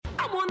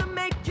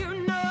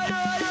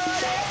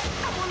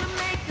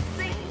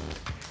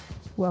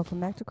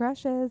Welcome back to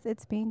Crushes.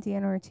 It's me,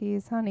 Deanna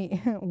Ortiz.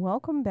 Honey,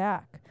 welcome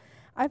back.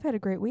 I've had a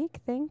great week.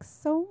 Thanks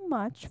so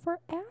much for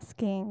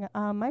asking.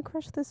 My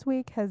crush this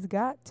week has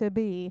got to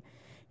be,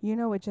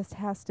 it just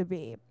has to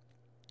be,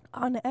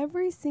 on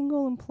every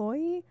single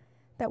employee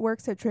that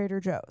works at Trader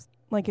Joe's.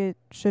 Like, it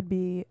should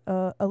be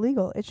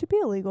illegal. It should be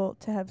illegal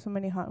to have so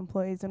many hot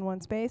employees in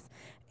one space,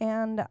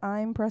 and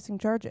I'm pressing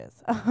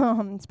charges.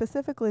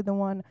 Specifically the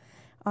one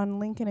on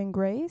Lincoln and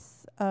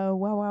Grace.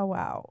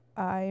 Wow.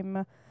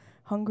 I'm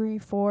hungry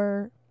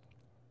for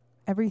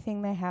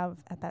everything they have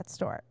at that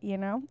store,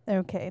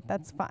 Okay,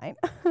 that's fine.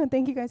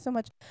 Thank you guys so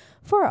much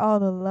for all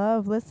the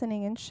love,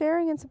 listening, and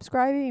sharing and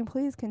subscribing.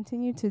 Please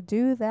continue to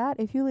do that.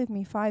 If you leave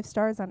me 5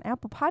 stars on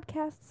Apple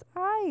Podcasts,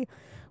 I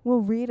will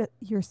read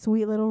your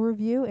sweet little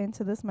review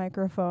into this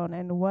microphone,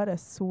 and what a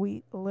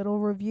sweet little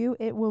review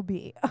it will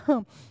be.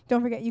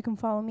 Don't forget, you can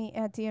follow me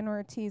at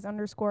DNOrtiz_ on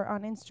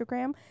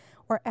Instagram,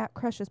 or at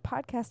Crushes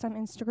Podcast on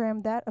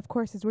Instagram. That, of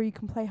course, is where you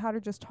can play Hot or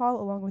Just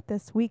Tall along with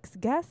this week's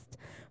guest,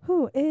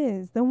 who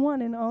is the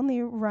one and only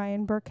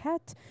Ryan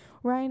Burkett.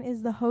 Ryan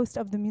is the host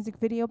of the music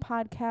video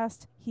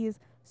podcast. He is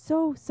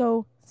so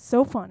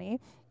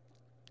funny.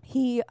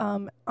 He,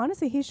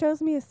 honestly, he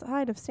shows me a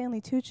side of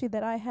Stanley Tucci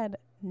that I had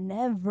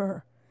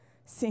never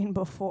seen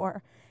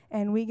before.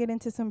 And we get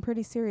into some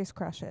pretty serious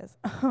crushes.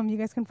 You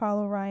guys can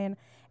follow Ryan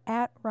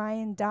at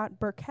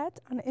ryan.burkett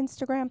on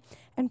Instagram.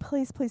 And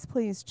please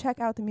check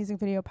out the music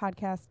video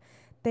podcast.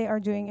 They are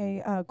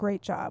doing a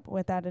great job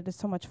with that. It is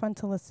so much fun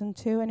to listen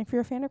to. And if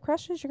you're a fan of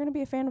crushes, you're going to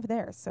be a fan of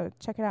theirs. So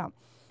check it out.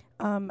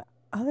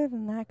 Other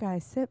than that,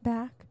 guys, sit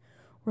back,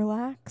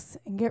 relax,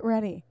 and get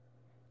ready.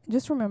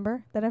 Just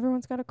remember that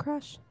everyone's got a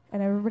crush,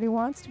 and everybody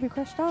wants to be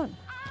crushed on.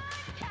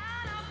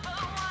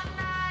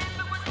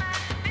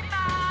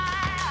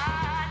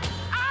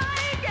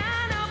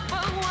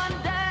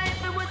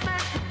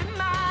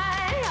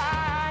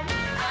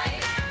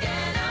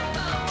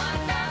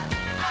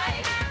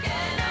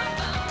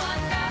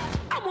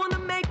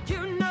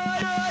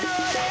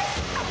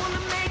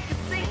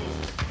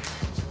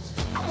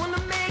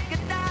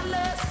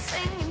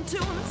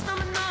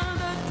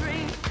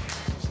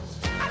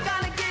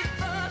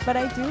 But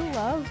I do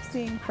love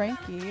seeing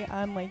Frankie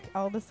on like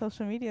all the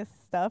social media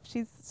stuff.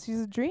 She's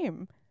a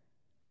dream.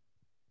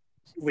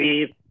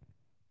 We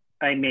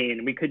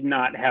could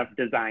not have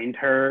designed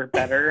her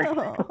better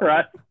for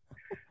us.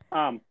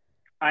 I'm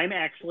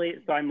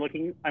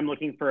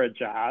looking for a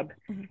job,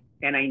 mm-hmm.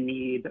 and I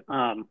need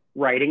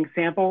writing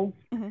samples.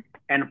 Mm-hmm.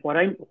 And what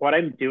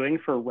I'm doing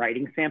for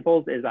writing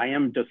samples is I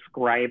am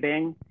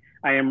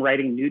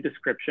writing new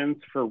descriptions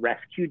for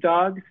rescue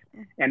dogs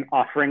and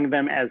offering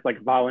them as like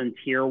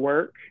volunteer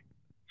work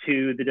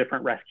to the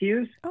different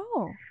rescues.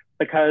 Oh.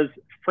 Because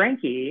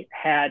Frankie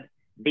had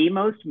the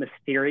most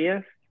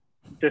mysterious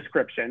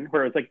description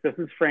where it was like, this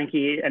is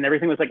Frankie, and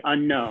everything was like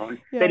unknown.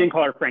 Yeah. They didn't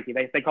call her Frankie.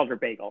 They called her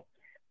Bagel.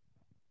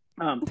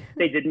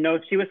 They didn't know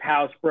if she was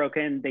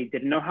housebroken. They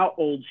didn't know how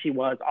old she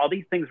was. All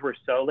these things were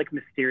so like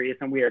mysterious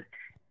and weird.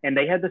 And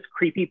they had this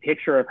creepy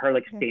picture of her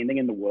like standing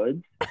in the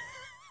woods.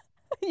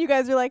 You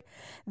guys are like,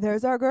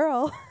 there's our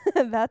girl.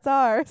 That's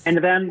ours. And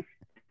then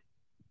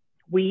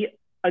we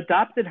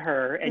adopted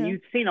her, and you've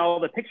seen all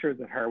the pictures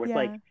of her with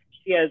like,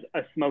 she has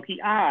a smoky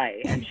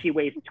eye, and she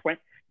weighs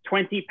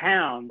 20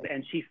 pounds,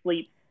 and she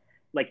sleeps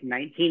like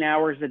 19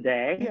 hours a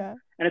day. Yeah.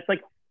 And it's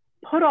like,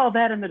 put all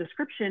that in the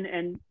description,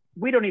 and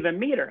we don't even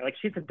meet her. Like,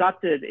 she's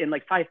adopted in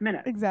like 5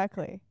 minutes.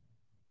 Exactly.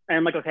 And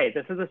I'm like, okay,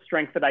 this is a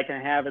strength that I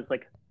can have, is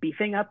like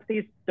beefing up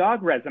these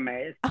dog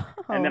resumes. Oh.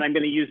 And then I'm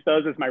going to use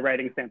those as my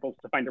writing samples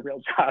to find a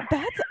real job.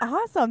 That's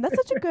awesome. That's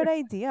such a good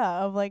idea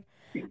of like,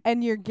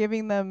 and you're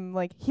giving them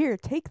like, here,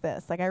 take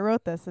this. Like, I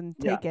wrote this, and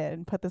take it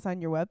and put this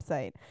on your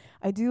website.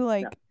 I do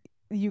like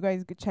you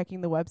guys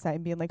checking the website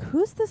and being like,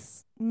 who's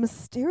this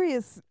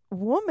mysterious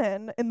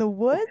woman in the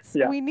woods?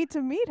 Yeah. We need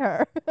to meet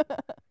her.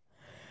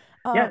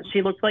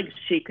 She looks like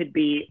she could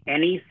be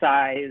any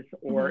size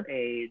or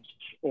age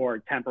or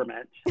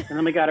temperament. And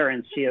then we got her,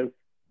 and she is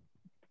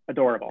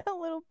adorable. A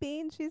little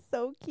bean. She's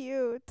so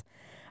cute.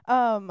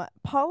 Paula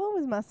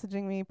was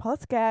messaging me. Paula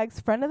Skaggs,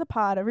 friend of the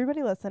pod,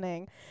 everybody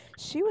listening.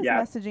 She was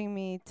messaging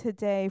me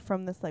today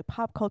from this like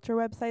pop culture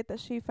website that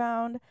she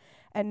found,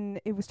 and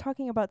it was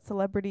talking about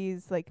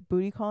celebrities like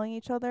booty calling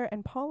each other.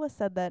 And Paula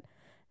said that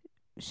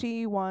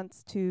she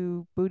wants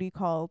to booty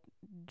call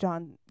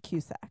John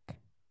Cusack,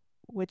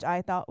 which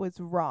I thought was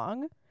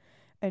wrong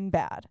and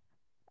bad.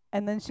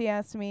 And then she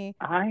asked me,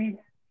 Go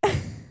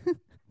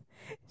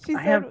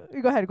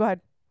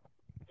ahead.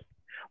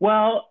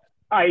 Well,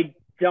 I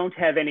don't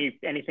have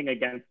anything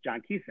against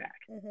John Cusack.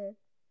 Mm-hmm.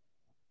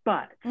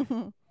 But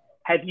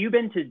have you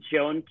been to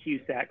Joan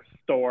Cusack's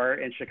store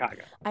in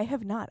Chicago? I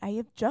have not. I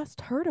have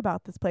just heard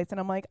about this place, and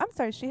I'm like, I'm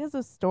sorry, she has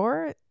a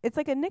store? It's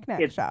like a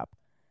knickknack shop.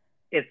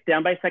 It's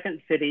down by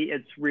Second City.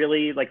 It's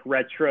really like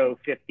retro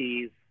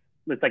 50s.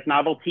 It's like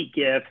novelty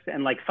gifts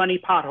and like funny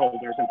pot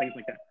holders and things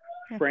like that.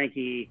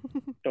 Frankie,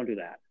 don't do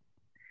that.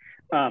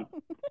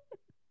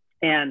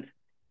 And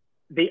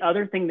the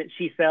other thing that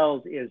she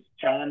sells is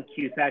John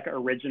Cusack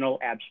original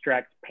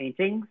abstract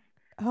paintings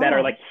that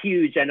are like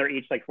huge, and they're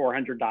each like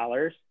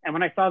 $400. And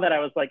when I saw that, I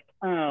was like,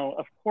 oh,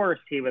 of course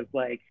he was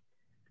like,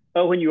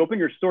 oh, when you open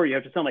your store, you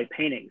have to sell my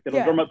paintings.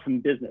 It'll drum up some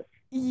business.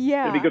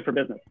 Yeah. It'll be good for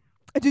business.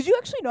 Did you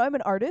actually know I'm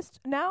an artist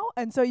now?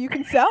 And so you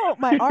can sell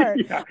my art.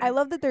 Yeah. I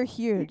love that they're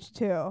huge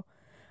too.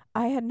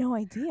 I had no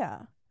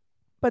idea.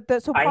 But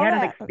I had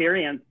an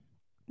experience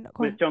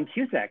with Joan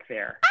Cusack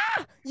there.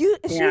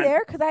 Is she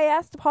there? Because I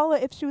asked Paula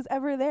if she was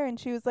ever there, and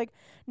she was like,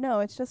 no,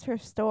 it's just her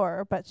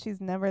store, but she's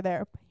never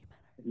there.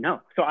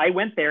 No. So I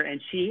went there, and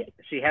she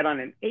had on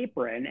an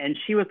apron, and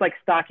she was like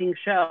stocking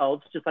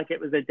shelves just like it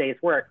was a day's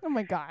work. Oh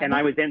my God. And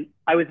I was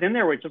in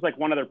there with just like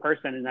one other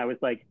person, and I was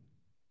like,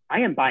 I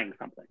am buying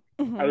something.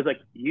 Mm-hmm. I was like,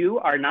 you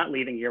are not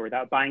leaving here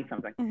without buying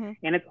something. Mm-hmm.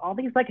 And it's all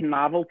these like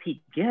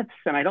novelty gifts,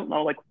 and I don't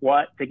know like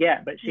what to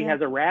get, but she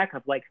has a rack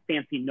of like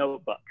fancy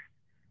notebooks.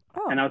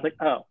 Oh. And I was like,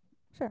 oh,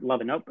 sure.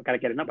 Love a notebook. Got to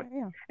get a notebook.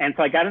 Yeah. And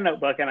so I got a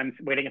notebook, and I'm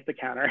waiting at the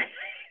counter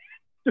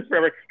just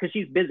forever because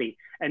she's busy.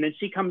 And then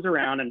she comes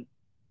around, and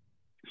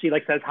she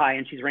like says hi,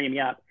 and she's ringing me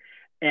up.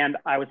 And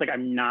I was like,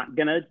 I'm not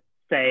going to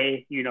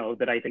say, you know,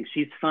 that I think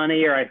she's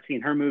funny or I've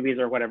seen her movies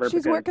or whatever.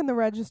 She's working the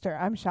register.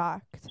 I'm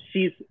shocked.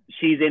 She's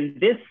in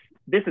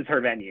this is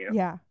her venue.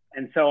 Yeah.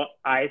 And so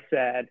I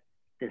said,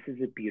 this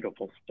is a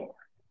beautiful store.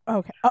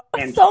 Okay.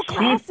 And so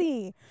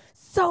classy.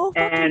 So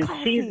fucking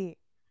classy.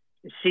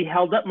 She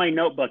held up my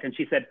notebook, and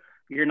she said,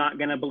 you're not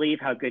going to believe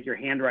how good your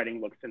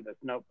handwriting looks in this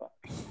notebook.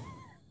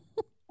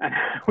 And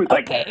I was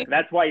like,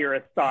 that's why you're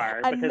a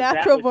star. A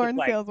natural-born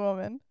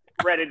saleswoman.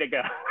 Ready to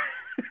go.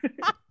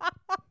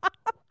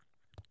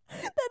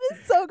 That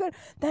is so good.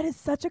 That is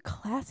such a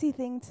classy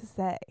thing to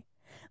say.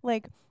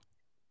 Like,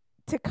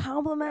 to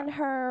compliment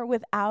her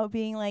without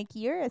being like,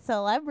 you're a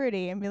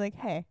celebrity, and be like,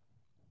 hey,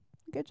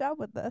 good job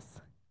with this.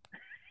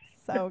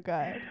 So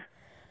good.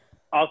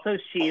 Also,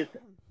 she's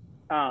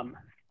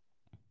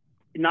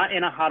not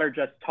in a hot or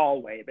just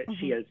tall way, but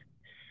she is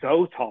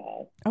so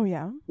tall. Oh,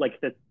 yeah?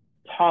 Like the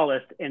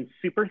tallest and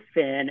super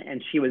thin,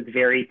 and she was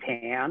very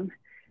tan.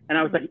 And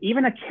I was like,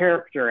 even a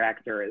character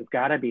actor has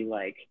got to be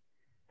like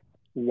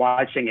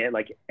watching it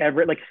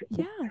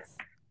yes.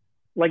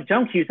 Like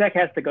Joan Cusack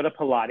has to go to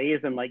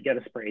Pilates and like get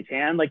a spray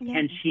tan. Like,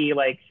 can she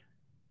like,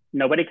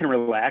 nobody can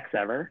relax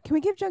ever. Can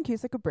we give Joan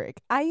Cusack a break?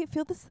 I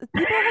feel this,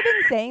 people have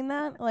been saying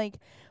that like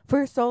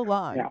for so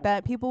long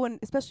that people,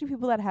 especially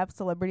people that have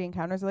celebrity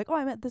encounters, are like, oh,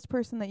 I met this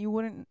person that you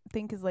wouldn't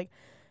think is like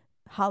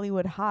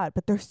Hollywood hot,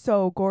 but they're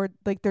so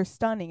like they're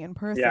stunning in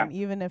person,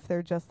 even if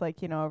they're just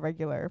like, you know, a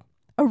regular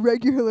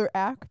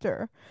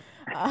actor.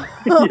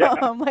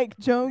 Like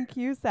Joan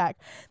Cusack.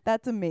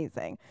 That's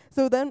amazing.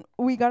 So then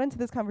we got into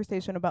this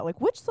conversation about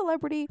like, which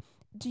celebrity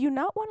do you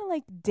not want to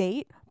like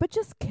date but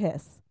just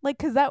kiss? Like,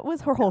 because that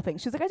was her whole thing.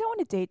 She was like, I don't want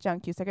to date John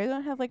Cusack, I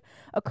don't have like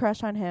a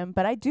crush on him,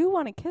 but I do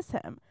want to kiss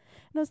him.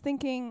 And I was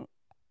thinking,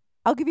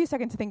 I'll give you a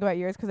second to think about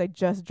yours, because I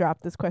just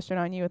dropped this question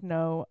on you with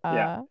no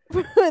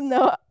with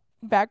no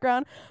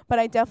background. But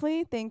I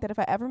definitely think that if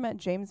I ever met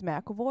James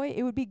McAvoy,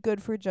 it would be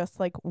good for just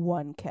like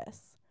one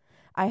kiss.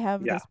 I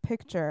have this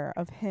picture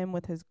of him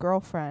with his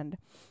girlfriend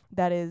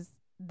that is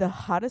the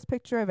hottest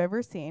picture I've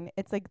ever seen.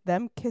 It's like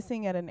them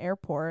kissing at an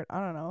airport.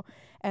 I don't know.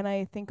 And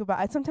I think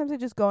about sometimes I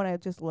just go and I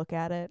just look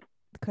at it,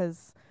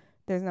 because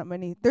there's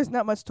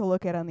not much to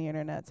look at on the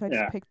internet. So I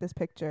just picked this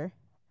picture.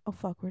 Oh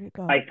fuck, where'd it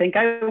go? I think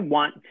I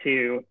want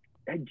to.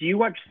 Do you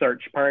watch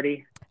Search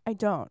Party? I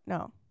don't,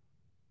 no.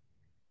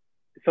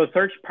 So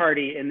Search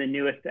Party in the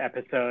newest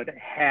episode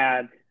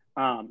had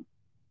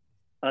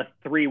a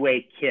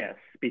three-way kiss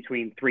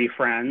between three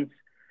friends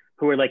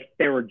who were like,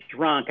 they were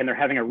drunk and they're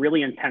having a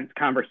really intense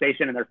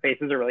conversation and their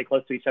faces are really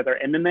close to each other.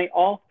 And then they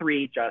all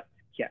three just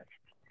kissed.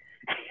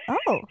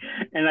 Oh.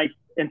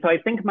 And so I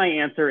think my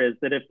answer is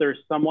that if there's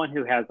someone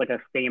who has like a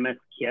famous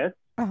kiss,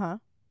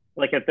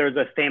 like if there's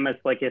a famous,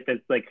 like if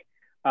it's like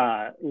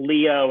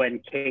Leo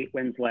and Kate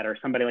Winslet or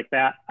somebody like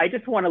that, I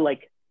just want to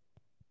like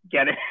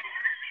get it.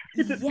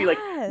 Just be like,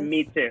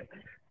 me too.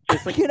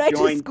 Just like can I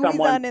just squeeze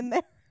on in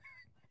there?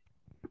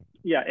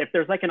 Yeah, if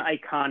there's like an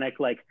iconic,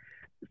 like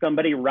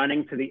somebody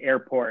running to the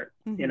airport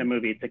in a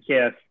movie to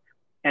kiss,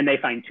 and they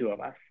find two of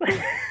us.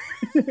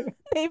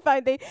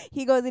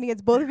 He goes and he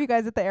gets both of you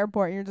guys at the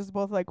airport, and you're just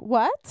both like,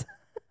 what?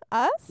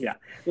 Us? Yeah,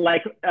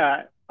 like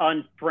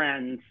on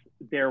Friends,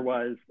 there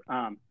was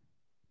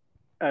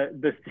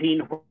the scene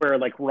where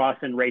like Ross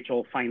and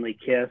Rachel finally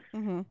kiss.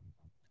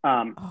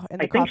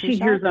 I think she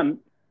hears them.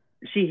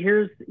 She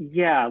hears,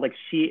 like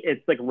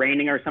it's like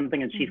raining or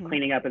something, and she's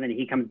cleaning up, and then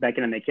he comes back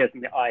in and they kiss,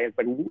 and the eye is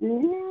like,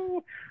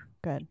 ooh.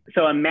 Good.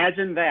 So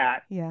imagine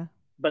that. Yeah.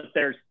 But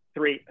there's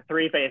three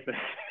faces.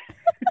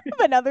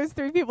 But now there's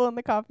three people in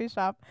the coffee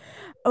shop.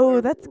 Oh,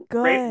 that's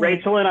good.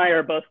 Rachel and I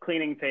are both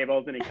cleaning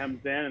tables, and he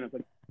comes in, and it's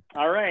like,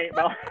 all right,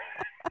 well,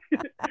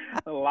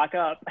 lock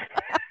up.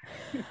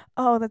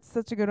 Oh, that's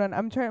such a good one.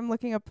 I'm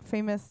looking up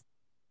famous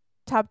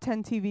top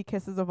 10 TV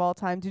kisses of all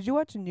time. Did you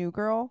watch New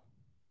Girl?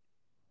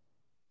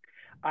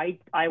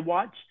 I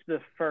watched the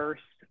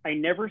first. I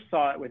never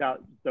saw it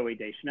without Zooey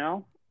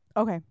Deschanel.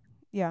 Okay.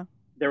 Yeah.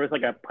 There was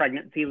like a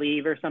pregnancy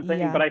leave or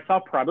something, but I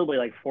saw probably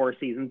like 4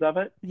 seasons of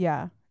it.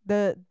 Yeah.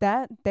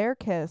 Their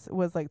kiss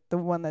was like the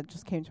one that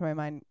just came to my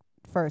mind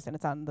first, and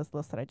it's on this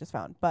list that I just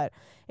found. But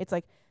it's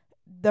like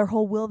their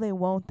whole will they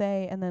won't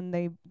they, and then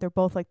they're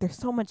both like there's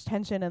so much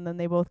tension, and then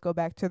they both go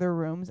back to their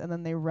rooms, and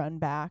then they run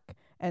back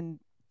and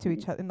to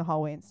each other in the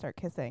hallway and start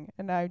kissing.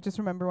 And I just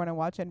remember when I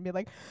watch it and be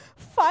like,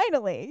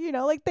 finally,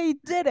 like they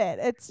did it.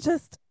 It's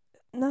just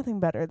nothing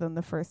better than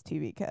the first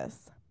TV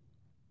kiss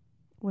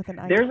with an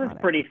iconic. Theirs is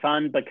pretty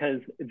fun because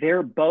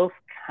they're both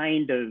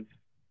kind of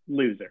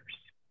losers.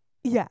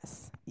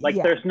 Yes. Like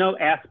there's no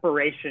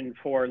aspiration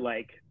for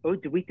like, oh,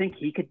 do we think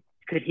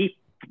could he,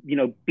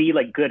 be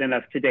like good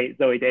enough to date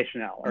Zooey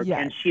Deschanel, or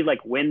can she like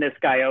win this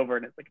guy over?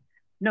 And it's like,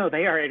 no,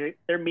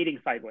 they're meeting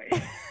sideways.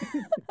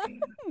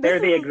 They're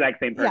the exact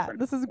same person. Yeah,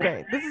 this is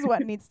great. This is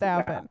what needs to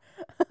happen.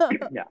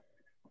 Yeah.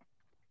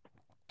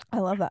 I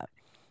love that.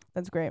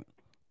 That's great.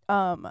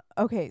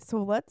 Okay,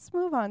 so let's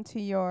move on to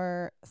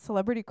your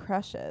celebrity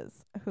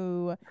crushes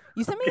who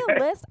you sent me a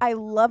list. I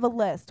love a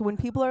list. When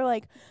people are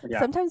like,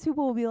 sometimes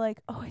people will be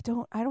like, oh, I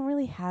don't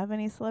really have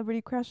any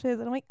celebrity crushes.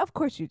 And I'm like, of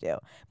course you do.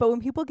 But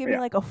when people give me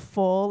like a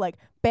full, like,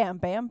 bam,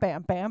 bam,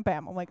 bam, bam,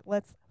 bam, I'm like,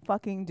 let's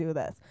fucking do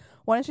this.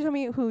 Why don't you tell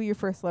me who your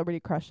first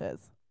celebrity crush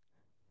is?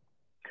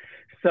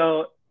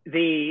 So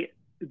the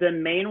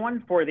main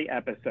one for the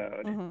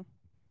episode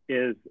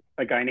is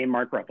a guy named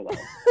Mark Ruffalo.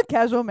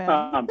 Casual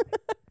man.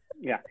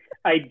 Yeah.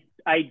 I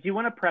do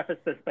want to preface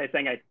this by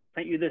saying I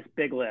sent you this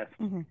big list,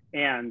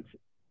 and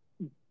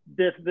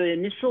the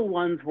initial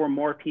ones were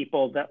more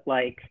people that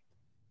like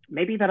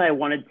maybe that I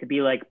wanted to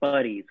be like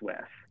buddies with.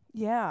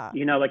 Yeah.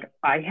 Like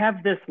I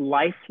have this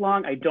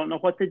lifelong, I don't know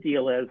what the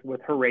deal is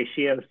with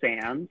Horatio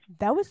Sands.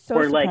 That was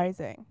so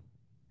surprising.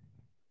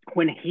 Like,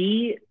 when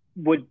he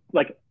would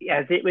like,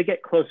 as it would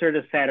get closer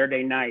to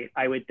Saturday night,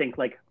 I would think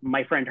like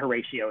my friend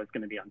Horatio is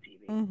going to be on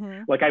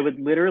TV. Like I would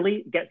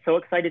literally get so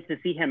excited to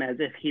see him as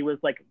if he was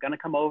like going to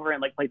come over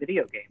and like play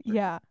video games.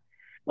 Yeah.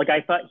 Like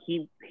I thought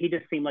he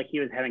just seemed like he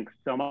was having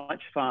so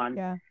much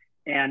fun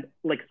and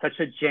like such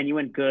a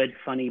genuine, good,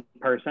 funny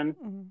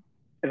person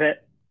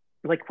that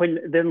like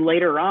then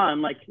later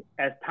on, like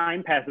as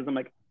time passes, I'm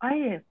like,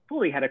 I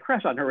fully had a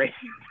crush on Horatio.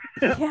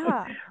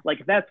 Yeah.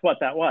 Like that's what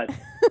that was.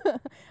 I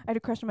had a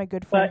crush on my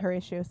good friend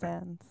Horatio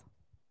Sands.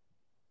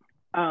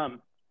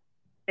 And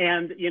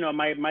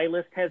my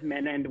list has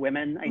men and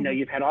women. I know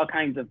you've had all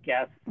kinds of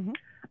guests.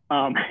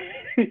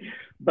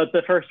 But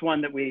the first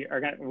one that we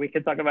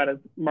can talk about is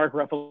Mark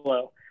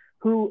Ruffalo,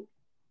 who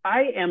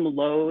I am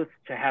loath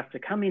to have to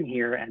come in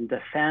here and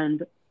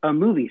defend a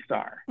movie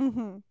star.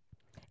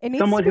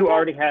 Someone who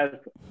already has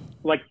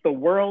like the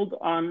world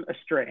on a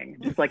string,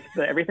 just like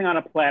everything on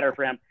a platter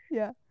for him.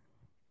 Yeah.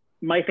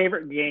 My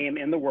favorite game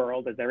in the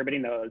world, as everybody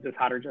knows, is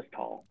Hot or Just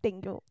Tall.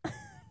 Thank you.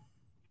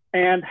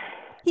 And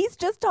he's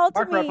just tall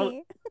to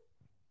me.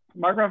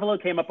 Mark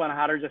Ruffalo came up on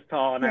Hot or Just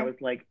Tall, and I was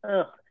like,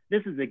 ugh,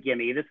 this is a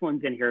gimme. This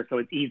one's in here, so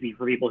it's easy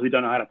for people who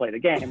don't know how to play the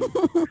game.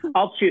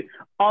 I'll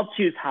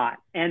choose Hot.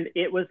 And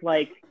it was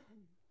like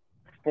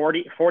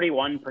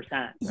 41%.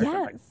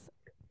 Yes.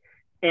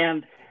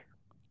 And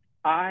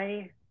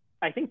I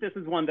think this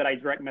is one that I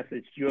direct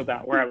messaged you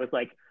about, where I was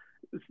like,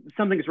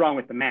 something's wrong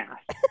with the math.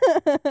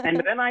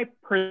 And then I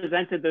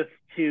presented this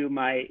to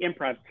my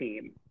improv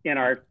team in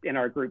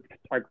our group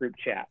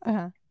chat.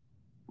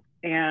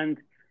 And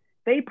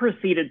they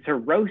proceeded to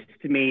roast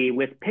me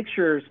with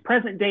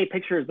present day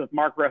pictures of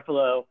Mark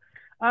Ruffalo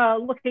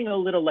looking a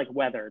little like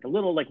weathered, a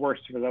little like worse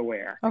for the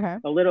wear.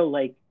 A little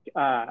like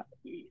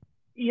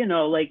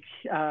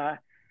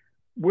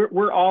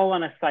we're all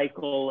on a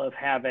cycle of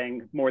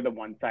having more than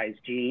one size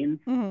jeans.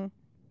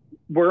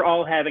 We're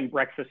all having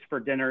breakfast for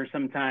dinner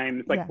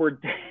sometimes. Like we're,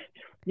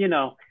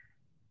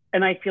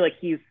 and I feel like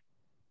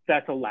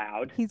that's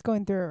allowed. He's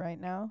going through it right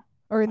now,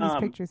 or in these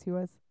pictures he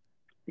was.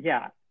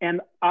 Yeah.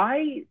 And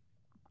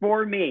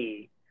for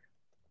me,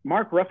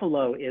 Mark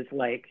Ruffalo is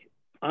like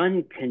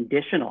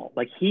unconditional.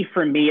 Like he,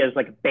 for me, is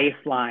like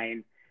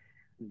baseline.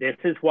 This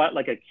is what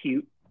like a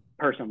cute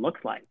person looks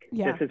like.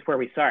 Yeah. This is where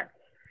we start.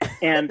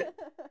 And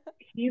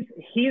he's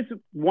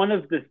one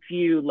of the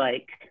few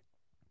like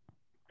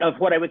of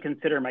what I would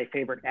consider my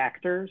favorite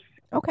actors.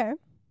 Okay.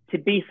 To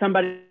be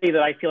somebody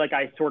that I feel like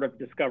I sort of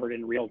discovered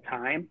in real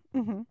time.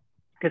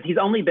 Because he's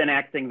only been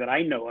acting that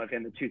I know of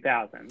in the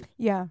 2000s.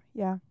 Yeah,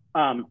 yeah.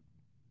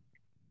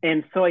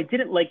 And so I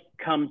didn't like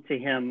come to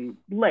him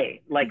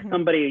late. Like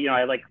somebody,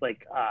 I like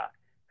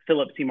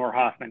Philip Seymour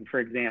Hoffman, for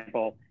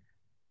example.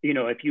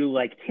 If you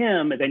liked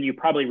him, then you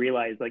probably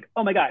realize like,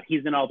 oh my God,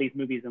 he's in all these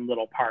movies in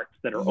little parts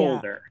that are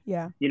older.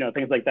 Yeah.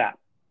 Things like that.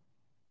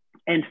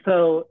 And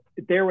so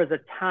there was a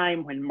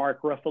time when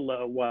Mark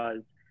Ruffalo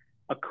was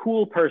a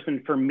cool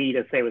person for me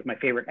to say was my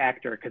favorite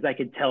actor, because I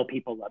could tell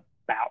people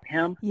about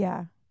him.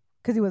 Yeah,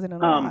 because he wasn't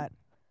in a lot.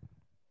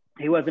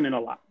 He wasn't in a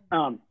lot.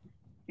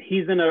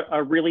 He's in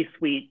a really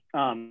sweet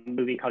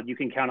movie called You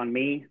Can Count on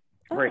Me,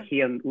 where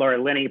he and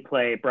Laura Linney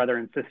play brother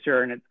and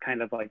sister, and it's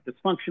kind of like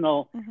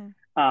dysfunctional.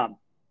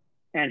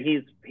 And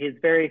he's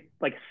very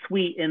like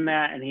sweet in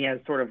that, and he's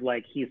sort of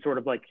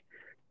like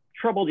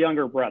troubled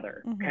younger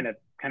brother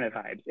kind of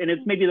vibes. And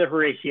it's maybe the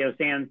Horatio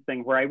Sands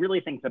thing where I really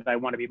think that I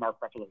want to be Mark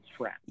Ruffalo's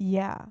friend.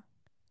 Yeah.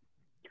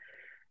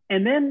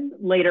 And then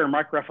later,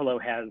 Mark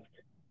Ruffalo has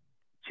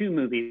 2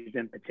 movies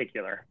in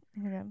particular.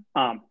 Okay.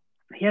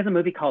 He has a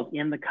movie called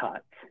In the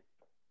Cut,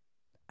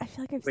 I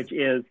feel like which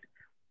is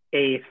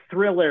a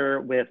thriller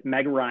with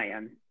Meg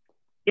Ryan.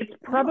 It's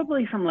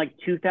probably from like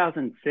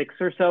 2006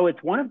 or so.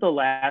 It's one of the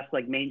last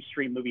like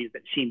mainstream movies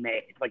that she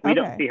made. Like we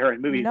don't see her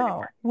in movies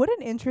anymore. What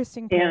an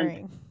interesting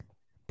pairing,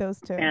 those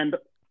two. And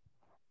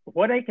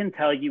what I can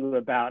tell you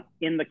about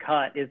In the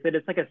Cut is that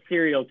it's like a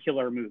serial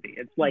killer movie.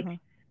 It's like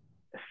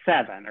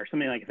Seven or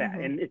something like that.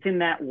 And it's in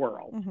that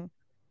world.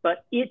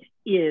 But it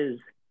is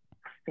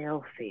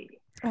filthy.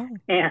 Oh.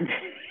 And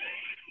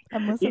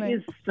it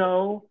is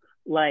so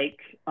like,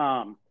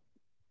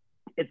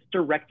 it's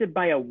directed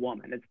by a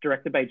woman. It's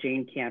directed by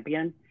Jane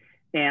Campion.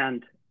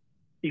 And,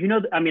 you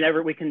know, I mean,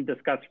 we can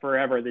discuss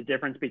forever the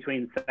difference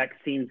between sex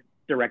scenes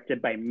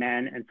directed by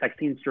men and sex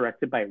scenes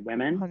directed by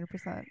women.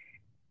 100%.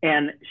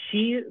 And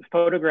she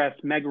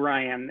photographs Meg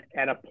Ryan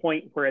at a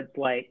point where it's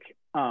like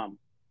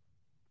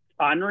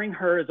honoring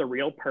her as a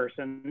real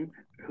person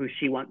who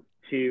she wants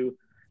to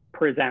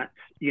present,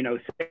 you know,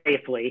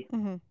 safely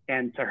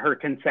and to her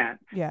consent.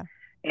 Yeah.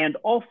 And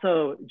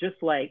also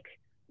just like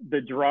the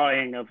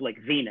drawing of like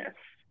Venus,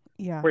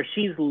 where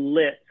she's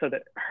lit so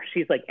that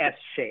she's like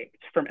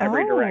S-shaped from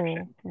every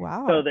direction.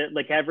 Wow. So that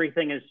like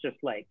everything is just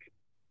like,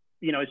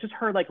 you know, it's just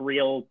her like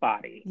real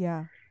body.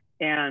 Yeah.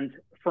 And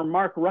for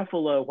Mark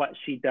Ruffalo, what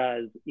she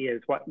does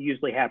is what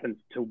usually happens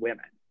to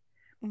women,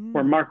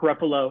 where Mark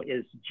Ruffalo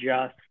is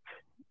just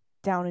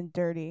down and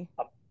dirty,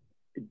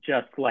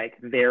 just like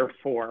there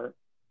for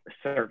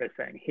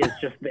servicing. He's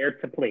just there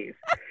to please.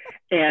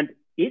 And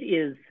it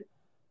is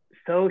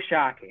so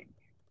shocking.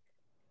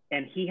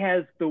 And he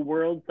has the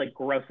world's like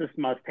grossest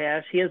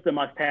mustache. He has the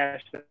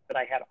mustache that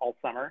I had all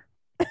summer.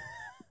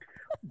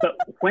 But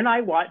when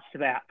I watched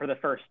that for the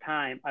first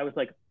time, I was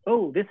like,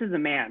 oh, this is a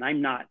man. I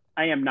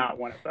am not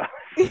one of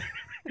those.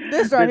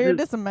 This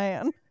is a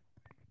man.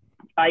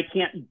 I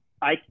can't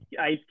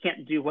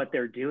do what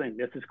they're doing.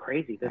 This is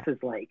crazy. This is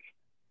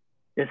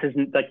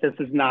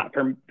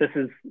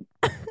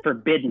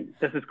forbidden.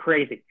 This is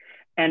crazy.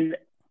 And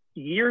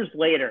years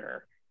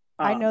later,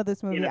 I know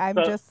this movie. I'm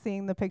just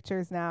seeing the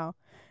pictures now.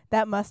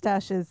 That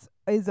mustache is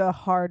a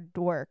hard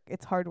work.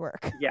 It's hard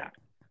work. Yeah.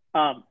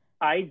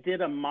 I did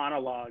a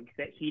monologue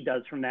that he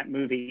does from that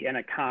movie in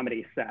a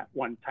comedy set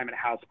one time at a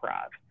house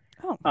prov.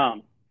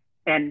 Oh.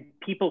 And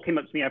people came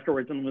up to me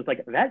afterwards and was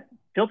like, that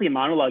filthy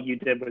monologue you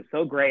did was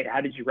so great.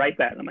 How did you write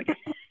that? And I'm like,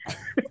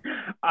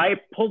 I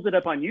pulled it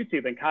up on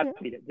YouTube and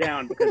copied it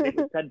down because it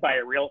was said by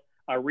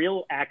a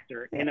real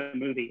actor in a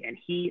movie, and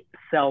he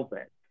sells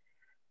it.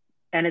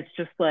 And it's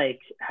just like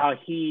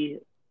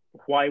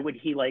why would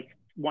he like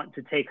want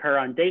to take her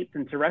on dates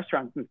and to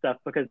restaurants and stuff?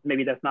 Because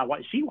maybe that's not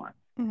what she wants.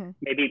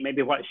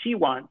 Maybe what she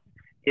wants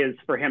is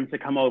for him to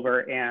come over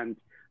and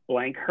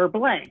blank her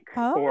blank,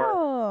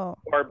 or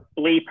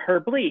bleep her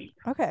bleep,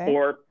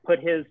 or put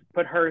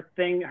her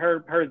thing,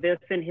 her this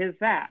in his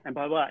that, and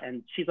blah blah.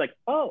 And she's like,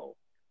 oh,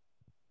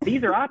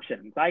 these are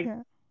options.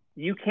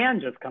 You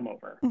can just come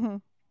over.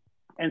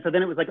 And so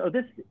then it was like, oh,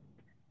 this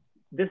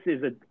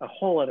is a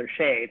whole other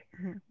shade.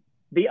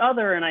 The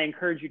other, and I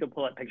encourage you to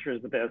pull up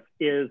pictures of this,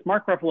 is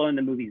Mark Ruffalo in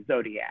the movie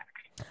Zodiac.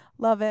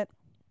 Love it.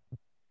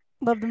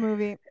 Love the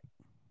movie.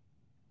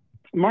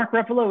 Mark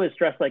Ruffalo is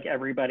dressed like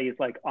everybody's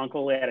like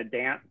uncle at a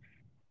dance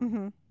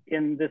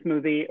in this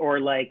movie, or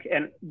like,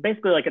 and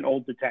basically like an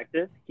old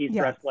detective. He's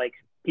dressed like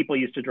people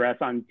used to dress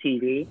on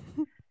TV.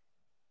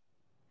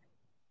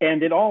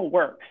 And it all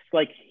works.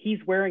 Like he's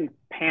wearing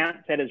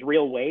pants at his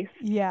real waist.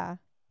 Yeah.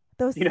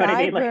 Those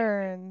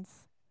sideburns.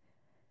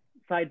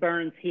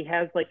 Sideburns. He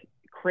has like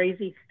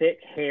crazy thick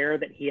hair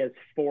that he has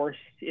forced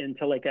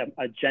into like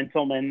a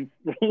gentleman's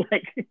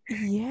like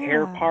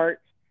hair part.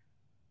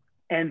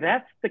 And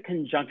that's the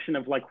conjunction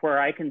of like where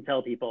I can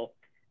tell people,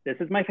 this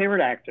is my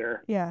favorite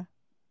actor. Yeah.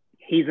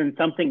 He's in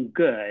something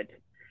good.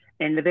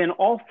 And then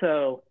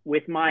also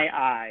with my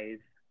eyes,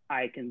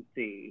 I can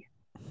see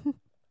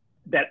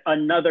that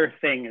another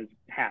thing is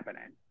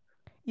happening.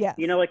 Yeah.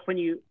 You know, like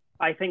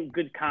I think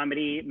good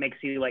comedy makes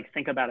you like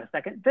think about a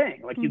second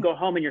thing. Like you go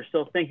home and you're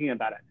still thinking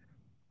about it.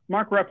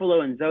 Mark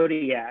Ruffalo in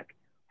Zodiac,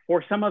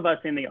 for some of us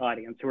in the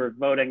audience who are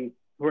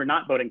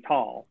not voting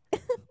tall,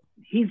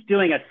 he's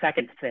doing a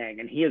second thing,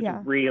 and he is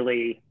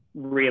really,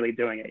 really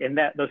doing it. In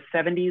those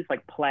 70s,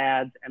 like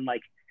plaids, and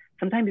like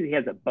sometimes he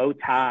has a bow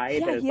tie.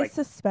 Yeah, he has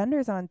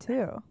suspenders on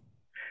too.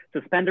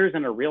 Suspenders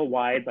and a real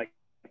wide like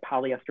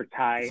polyester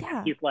tie.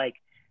 Yeah. He's like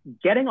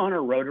getting on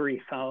a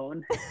rotary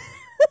phone.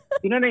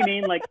 You know what I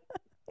mean? Like,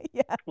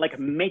 like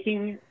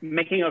making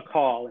a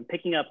call and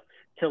picking up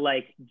to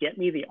like get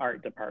me the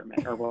art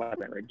department or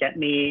whatever. Get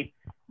me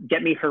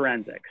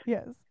forensics.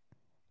 Yes.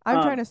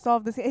 I'm trying to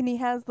solve this, and he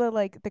has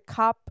the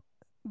cop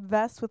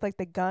vest with like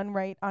the gun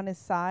right on his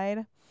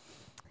side.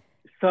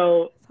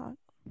 So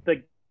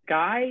the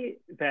guy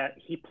that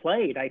he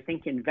played, I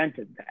think,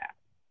 invented that.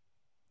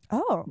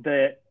 Oh.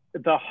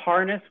 the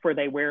harness where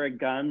they wear a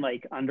gun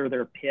like under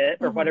their pit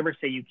or whatever,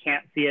 so you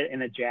can't see it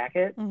in a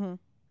jacket.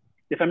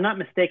 If I'm not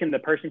mistaken, the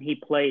person he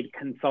played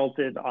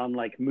consulted on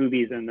like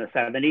movies in the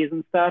 70s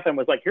and stuff and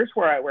was like, here's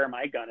where I wear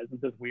my gun.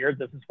 Isn't this weird?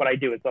 This is what I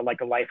do. It's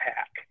like a life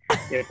hack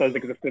if those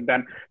existed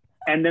then.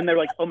 And then they're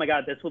like, oh my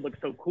God, this would look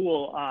so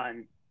cool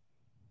on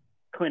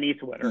Clint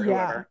Eastwood or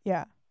whoever.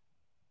 Yeah.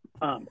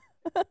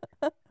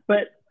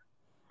 But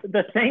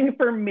the thing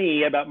for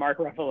me about Mark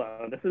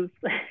Ruffalo, this is,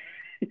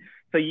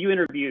 so you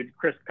interviewed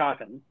Chris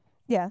Coffin.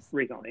 Yes.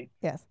 Recently.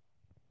 Yes.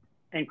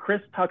 And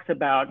Chris talks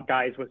about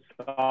guys with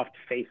soft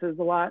faces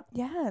a lot.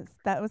 Yes,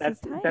 that was his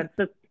type.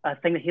 That's a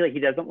thing that he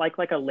doesn't like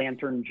a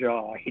lantern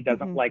jaw. He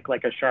doesn't like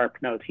a sharp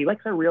nose. He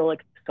likes a real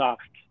like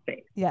soft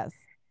face. Yes.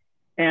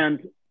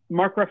 And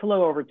Mark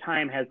Ruffalo over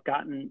time has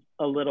gotten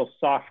a little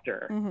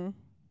softer.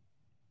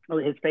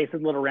 His face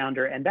is a little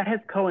rounder, and that has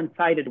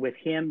coincided with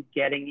him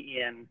getting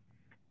in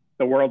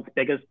the world's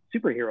biggest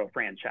superhero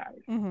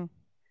franchise,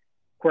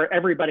 where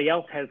everybody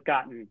else has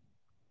gotten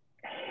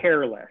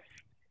hairless.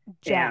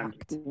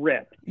 Jacked. And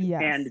ripped.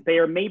 Yes. And they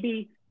are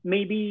maybe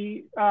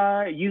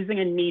using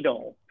a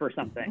needle for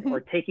something or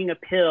taking a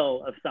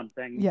pill of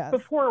something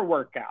before a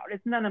workout.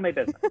 It's none of my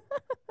business.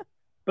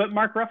 But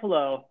Mark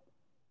Ruffalo,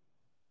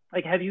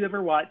 like, have you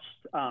ever watched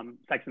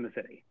Sex and the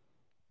City?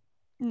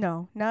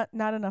 No, not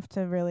enough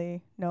to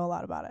really know a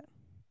lot about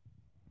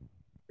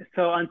it.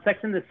 So on Sex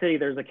and the City,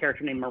 there's a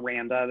character named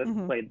Miranda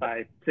that's played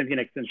by Cynthia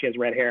Nixon. She has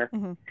red hair.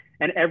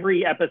 And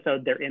every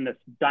episode, they're in this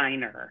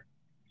diner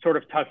sort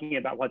of talking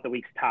about what the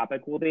week's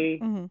topic will be.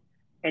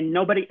 And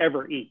nobody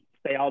ever eats.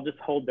 They all just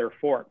hold their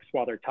forks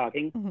while they're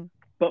talking.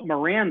 But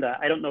Miranda,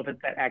 I don't know if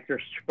it's that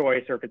actor's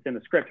choice or if it's in the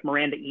script,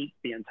 Miranda eats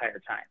the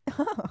entire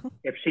time.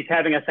 If she's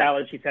having a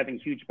salad, she's having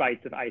huge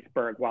bites of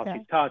iceberg while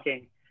she's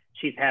talking.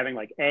 She's having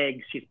like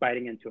eggs. She's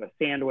biting into a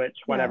sandwich,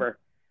 whatever.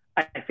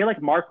 I feel like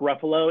Mark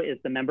Ruffalo is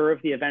the member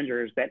of the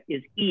Avengers that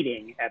is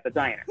eating at the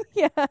diner.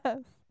 Yes.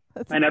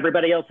 And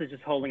everybody else is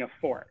just holding a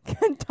fork.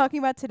 Talking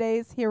about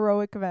today's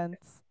heroic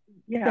events.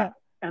 Yeah.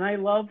 And I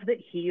love that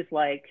he's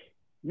like,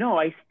 no,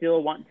 I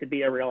still want to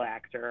be a real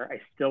actor. I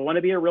still want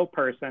to be a real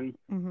person.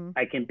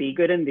 I can be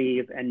good in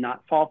these and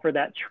not fall for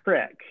that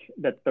trick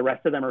that the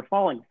rest of them are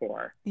falling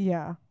for.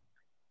 Yeah.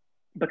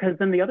 Because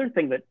then the other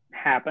thing that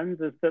happens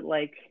is that,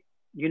 like,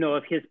 you know,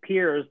 of his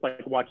peers,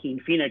 like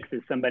Joaquin Phoenix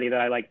is somebody that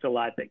I liked a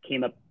lot that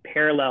came up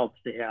parallel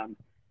to him.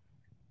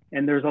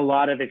 And there's a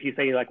lot of, if you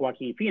say you like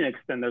Joaquin Phoenix,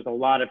 then there's a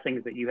lot of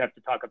things that you have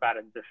to talk about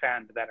and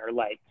defend that are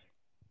like,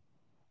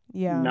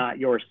 not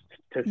yours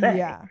to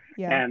say.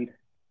 And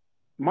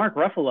Mark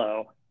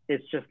Ruffalo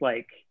is just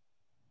like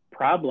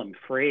problem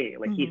free.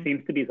 Like he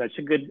seems to be such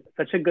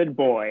a good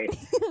boy.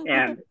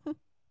 And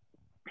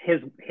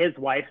his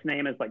wife's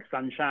name is like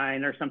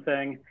Sunshine or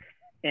something.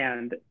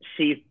 And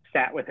she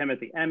sat with him at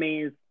the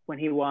Emmys when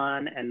he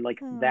won. And like,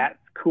 that's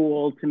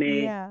cool to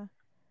me. Yeah.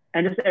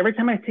 And just every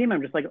time I see him,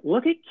 I'm just like,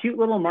 look at cute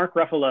little Mark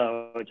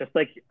Ruffalo. Just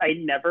like,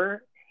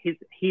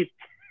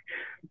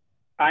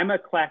 I'm a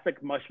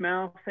classic mush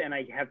mouth, and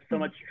I have so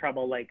much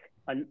trouble. Like,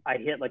 I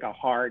hit like a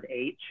hard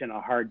H and a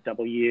hard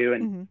W,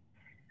 and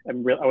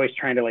I'm always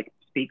trying to like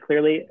speak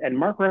clearly. And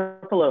Mark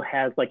Ruffalo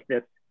has like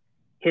this,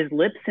 his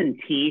lips and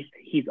teeth,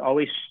 he's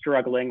always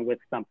struggling with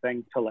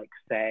something to like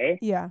say.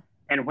 Yeah.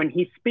 And when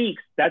he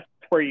speaks, that's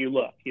where you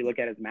look. You look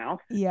at his mouth.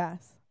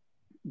 Yes.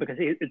 Because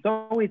it's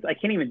always, I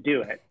can't even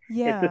do it.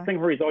 Yeah. It's this thing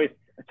where he's always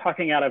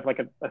talking out of like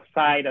a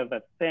side of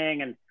a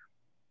thing.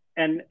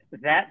 And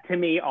that to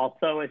me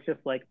also is just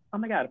like, oh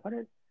my God, what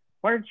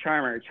a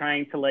charmer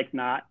trying to like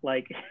not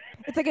like.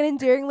 It's like an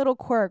endearing little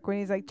quirk when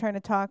he's like trying to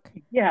talk.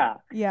 Yeah.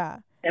 Yeah.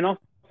 And also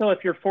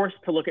if you're forced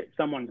to look at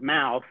someone's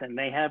mouth and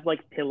they have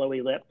like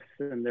pillowy lips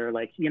and they're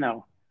like, you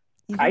know,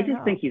 I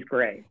just think he's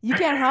great. You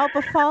can't help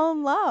but fall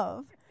in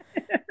love.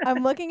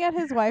 I'm looking at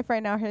his wife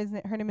right now.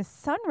 Her name is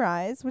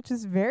Sunrise, which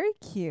is very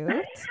cute.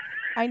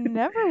 I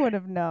never would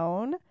have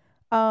known.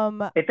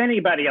 If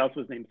anybody else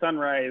was named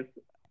Sunrise,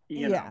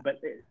 you know, but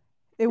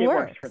it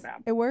works for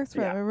them. It works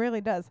for them. It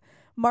really does.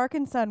 Mark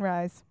and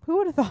Sunrise. Who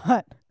would have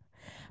thought?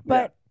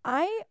 But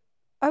I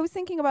was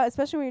thinking about,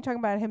 especially when you're talking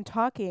about him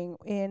talking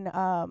in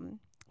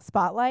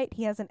Spotlight,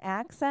 he has an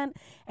accent,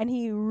 and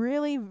he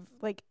really,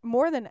 like,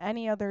 more than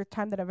any other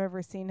time that I've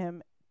ever seen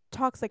him,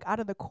 talks like out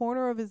of the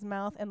corner of his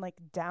mouth and like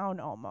down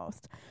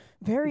almost.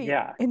 Very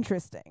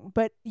interesting.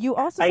 But you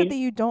also said that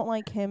you don't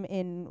like him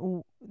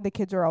in The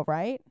Kids Are All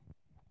Right.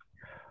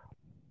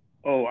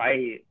 Oh,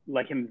 I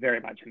like him very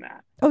much in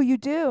that. Oh, you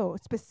do?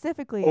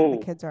 Specifically in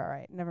The Kids Are All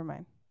Right. Never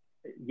mind.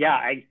 Yeah,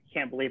 I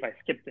can't believe I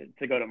skipped it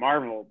to go to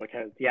Marvel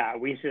because,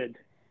 we should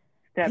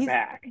step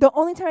back. The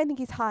only time I think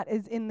he's hot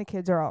is in The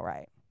Kids Are All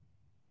Right.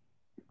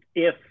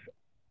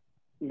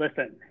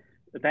 Listen,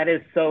 that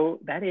is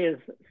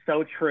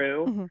so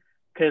true,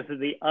 because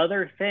the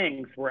other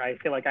things where I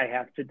feel like I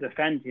have to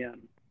defend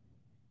him,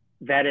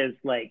 that is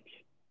like,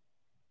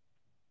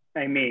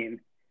 I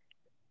mean,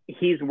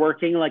 he's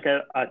working like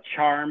a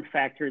charm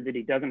factor that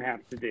he doesn't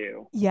have to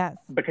do. Yes.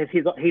 Because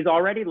he's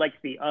already like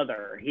the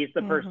other. He's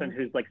the person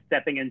who's like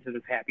stepping into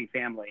this happy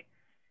family.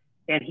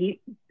 And he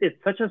is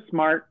such a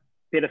smart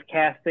bit of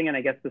casting, and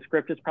I guess the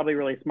script is probably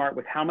really smart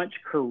with how much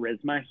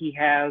charisma he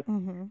has,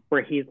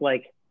 where he's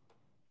like,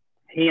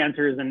 he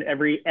enters and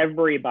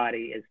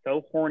everybody is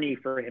so horny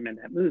for him in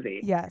that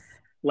movie. Yes.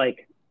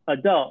 Like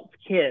adults,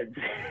 kids,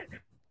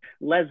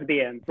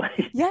 lesbians,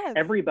 like yes.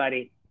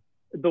 everybody.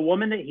 The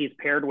woman that he's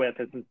paired with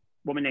is this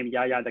woman named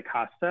Yaya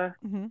DaCosta,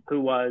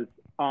 who was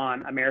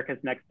on America's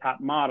Next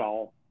Top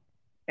Model.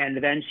 And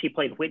then she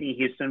played Whitney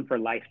Houston for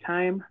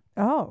Lifetime.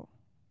 Oh.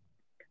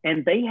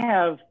 And they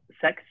have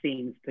sex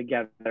scenes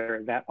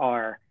together that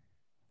are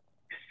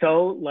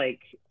so like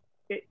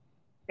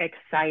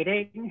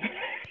exciting.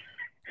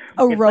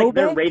 Aerobic? Like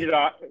they're rated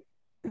R.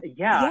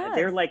 Yeah, yes.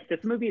 They're like, this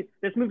movie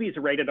is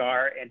rated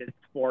R and it's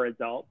for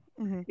adults.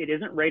 It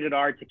isn't rated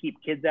R to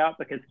keep kids out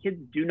because kids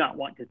do not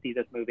want to see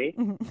this movie.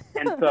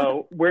 And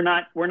so we're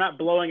not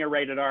blowing a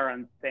rated R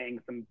on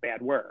saying some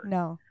bad words.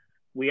 No.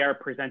 We are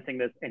presenting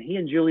this, and he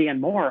and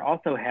Julianne Moore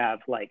also have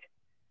like,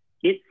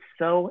 it's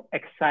so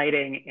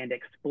exciting and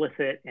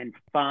explicit and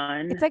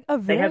fun. It's like a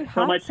very they have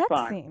so hot much sex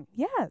fun. Scene.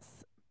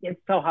 Yes.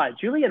 It's so hot.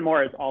 Julianne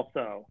Moore is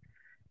also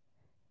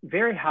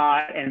very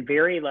hot and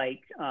very like,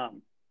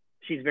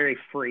 she's very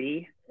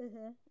free.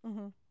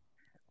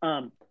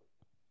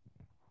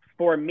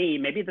 For me,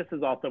 maybe this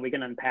is also, we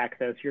can unpack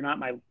this. You're not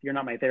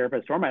my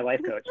therapist or my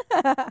life coach.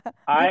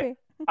 I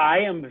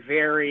am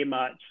very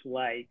much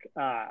like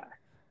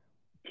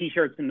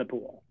t-shirts in the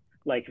pool,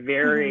 like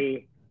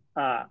very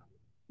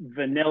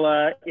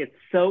vanilla. It's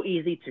so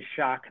easy to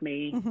shock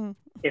me.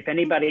 If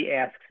anybody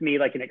asks me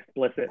like an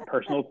explicit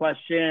personal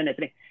question,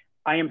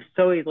 I am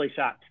so easily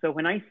shocked. So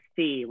when I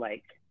see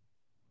like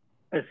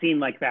a scene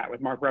like that with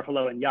Mark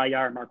Ruffalo and Yaya,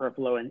 or Mark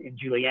Ruffalo and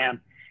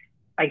Julianne,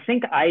 I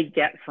think I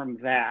get from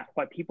that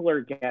what people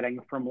are getting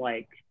from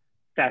like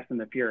Fast and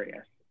the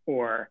Furious,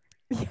 or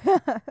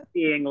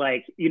being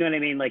like, you know what I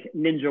mean? Like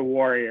Ninja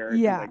Warriors,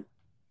 like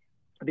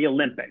the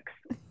Olympics,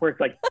 where it's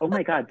like, oh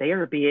my God, they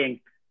are being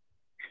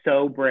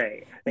so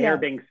brave. They are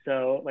being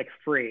so like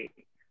free.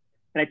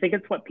 And I think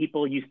it's what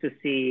people used to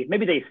see,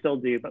 maybe they still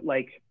do, but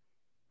like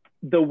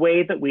the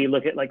way that we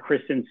look at like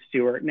Kristen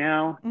Stewart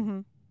now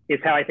is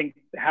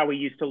how we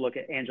used to look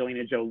at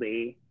Angelina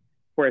Jolie,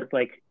 where it's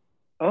like,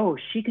 oh,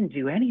 she can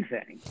do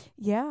anything.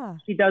 Yeah.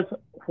 She does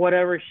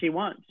whatever she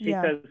wants. She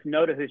says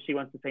no to who she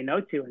wants to say no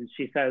to, and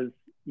she says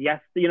yes,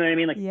 you know what I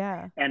mean? Like,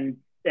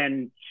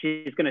 and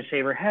she's going to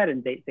shave her head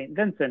and date St.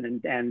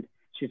 Vincent, and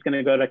she's going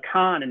to go to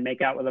Cannes and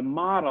make out with a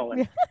model.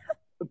 And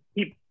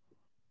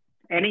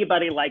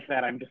anybody like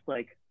that, I'm just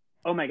like,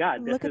 oh my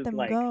God, this look at is them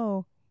like,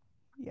 go.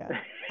 Yeah,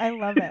 I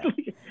love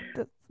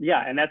it.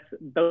 Yeah, and that's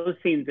those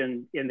scenes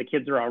in The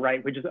Kids Are All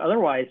Right, which is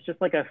otherwise just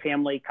like a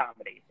family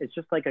comedy. It's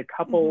just like a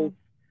couple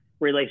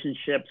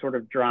relationship sort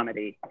of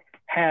dramedy.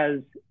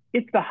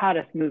 It's the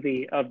hottest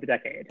movie of the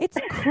decade. It's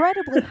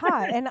incredibly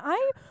hot. And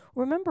I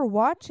remember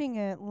watching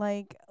it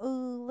like,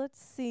 let's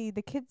see,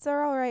 The Kids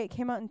Are All Right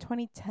came out in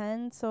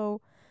 2010.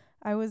 So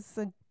I was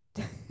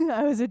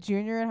a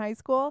junior in high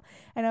school,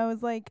 and I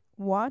was like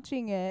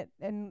watching it.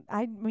 And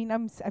I mean,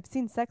 I've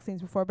seen sex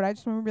scenes before, but I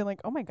just remember being like,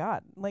 oh my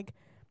God, like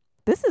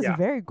this is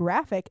very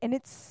graphic. And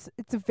it's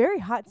a very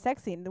hot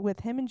sex scene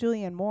with him and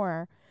Julianne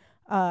Moore.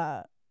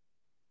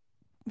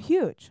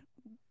 Huge.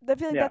 I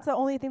feel like that's the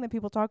only thing that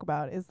people talk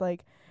about is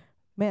like,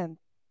 man,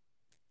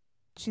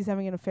 she's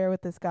having an affair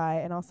with this guy.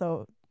 And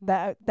also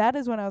that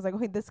is when I was like,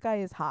 okay, this guy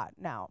is hot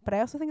now. But I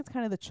also think it's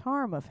kind of the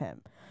charm of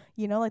him,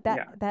 you know, like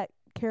that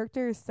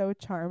character is so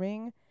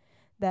charming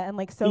that, and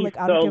like, so he's like,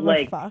 I don't give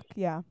a fuck.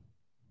 Yeah.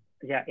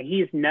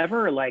 He's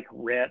never like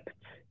ripped.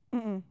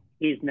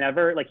 He's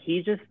never like,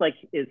 he just like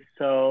is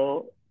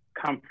so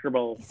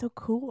comfortable. He's so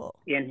cool.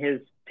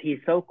 He's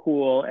so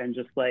cool and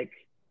just like,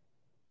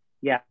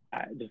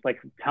 just like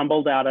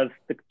tumbled out of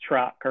the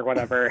truck or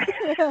whatever.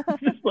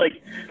 Just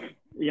like,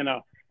 you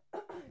know,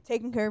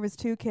 taking care of his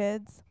 2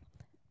 kids.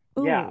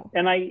 Ooh. Yeah.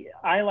 And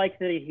I like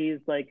that he's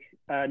like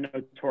a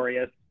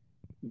notorious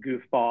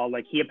goofball.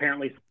 Like he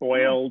apparently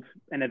spoiled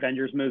an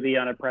Avengers movie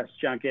on a press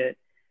junket.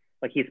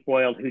 Like he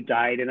spoiled who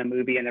died in a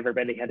movie, and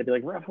everybody had to be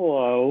like,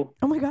 Ruffalo.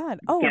 Oh my God.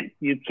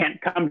 You can't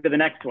come to the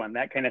next one,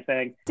 that kind of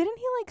thing. Didn't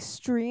he like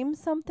stream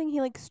something? He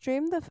like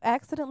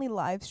accidentally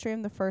live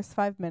streamed the first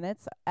 5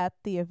 minutes at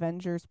the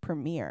Avengers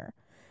premiere.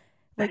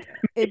 Like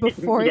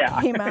before it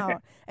came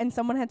out. And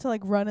someone had to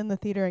like run in the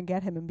theater and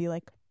get him and be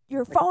like,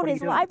 your phone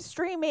is live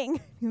streaming.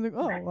 He's like,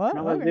 oh, what?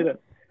 No, let's do that.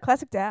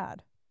 Classic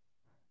dad.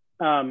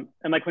 And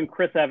like when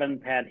Chris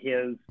Evans had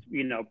his,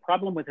 you know,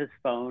 problem with his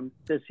phone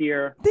this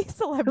year. These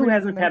celebrities, who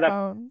hasn't had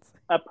phones?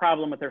 A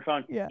problem with their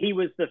phone? Yeah. He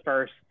was the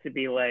first to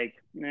be like,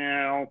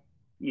 no,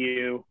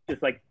 you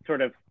just like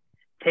sort of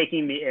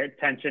taking the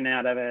attention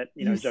out of it,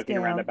 you know, joking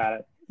around about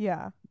it.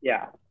 Yeah.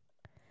 Yeah.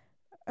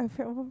 I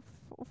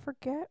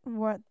forget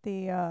what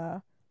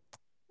the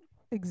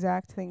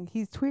exact thing.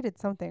 He's tweeted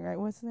something, right?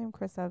 What's his name?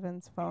 Chris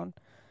Evans' phone.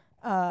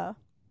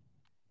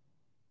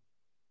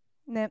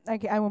 Nah,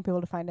 I won't be able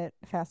to find it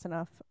fast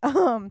enough.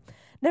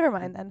 Never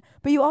mind then.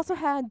 But you also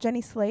had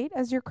Jenny Slate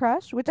as your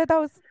crush, which I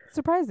thought was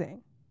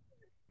surprising.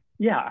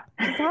 Yeah.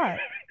 It's hot.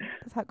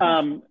 It's hot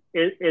crush.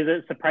 Is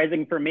it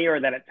surprising for me or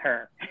that it's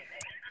her?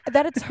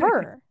 That it's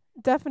her.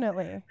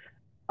 Definitely.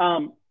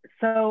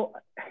 So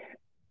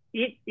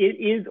it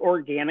is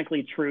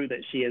organically true that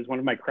she is one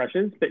of my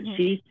crushes, but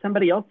she's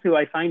somebody else who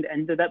I find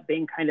ended up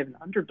being kind of an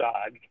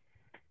underdog,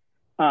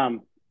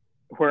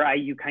 where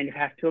you kind of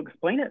have to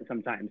explain it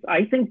sometimes.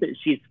 I think that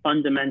she's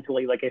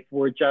fundamentally, like, if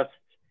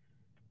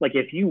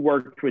you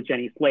worked with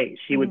Jenny Slate,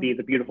 she would be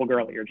the beautiful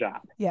girl at your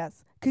job.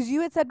 Yes. Because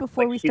you had said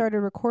before we started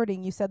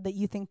recording, you said that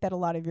you think that a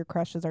lot of your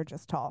crushes are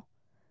just tall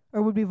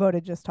or would be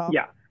voted just tall.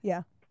 Yeah.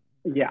 Yeah.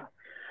 Yeah.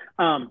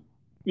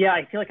 Yeah,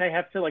 I feel like I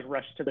have to like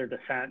rush to their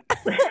defense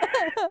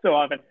so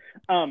often.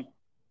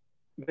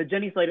 But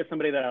Jenny Slate is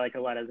somebody that I like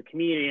a lot as a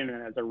comedian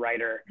and as a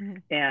writer.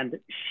 And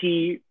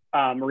she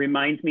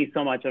reminds me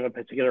so much of a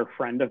particular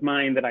friend of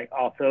mine that I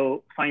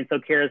also find so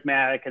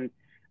charismatic and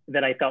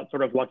that I felt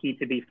sort of lucky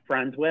to be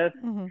friends with.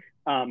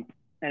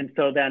 And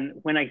so then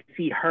when I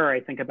see her,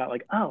 I think about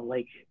like, oh,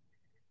 like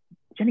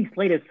Jenny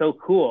Slate is so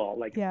cool.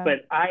 Like,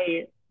 but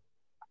I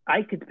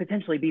could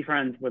potentially be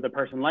friends with a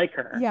person like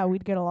her. Yeah,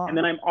 we'd get along. And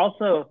then I'm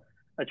also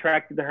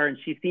attracted to her, and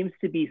she seems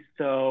to be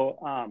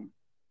so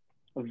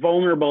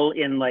vulnerable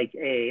in like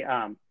a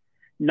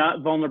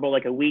not vulnerable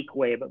like a weak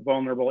way, but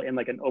vulnerable in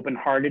like an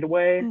open-hearted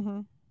way,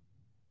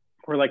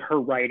 where like her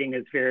writing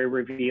is very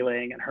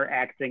revealing and her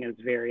acting is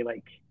very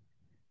like,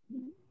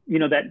 you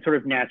know, that sort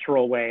of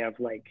natural way of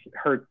like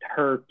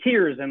her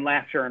tears and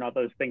laughter and all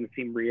those things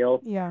seem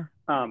real. Yeah.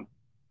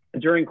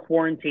 During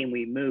quarantine,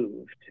 we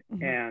moved,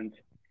 and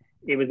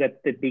it was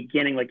at the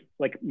beginning,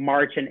 like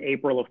March and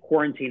April of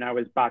quarantine, I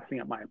was boxing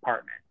up my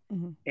apartment.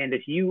 And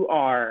if you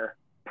are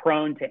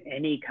prone to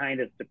any kind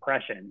of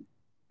depression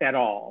at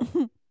all,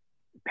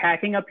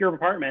 packing up your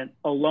apartment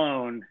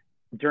alone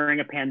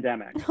during a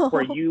pandemic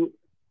where you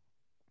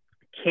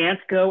can't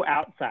go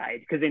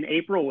outside, because in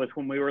April was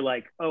when we were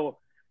like, oh,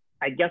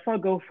 I guess I'll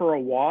go for a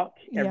walk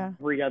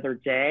every other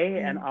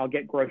day and I'll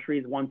get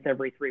groceries once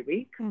every 3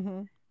 weeks.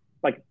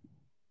 Like,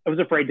 I was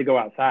afraid to go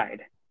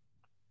outside.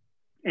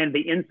 And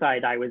the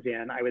inside I was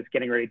in, I was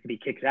getting ready to be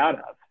kicked out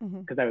of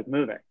because I was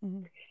moving.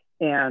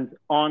 And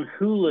on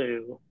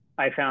Hulu,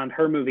 I found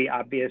her movie,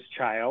 Obvious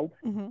Child,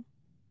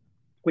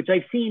 which I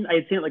had seen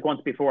it like once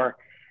before.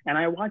 And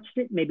I watched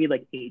it maybe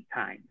like 8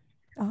 times.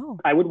 Oh.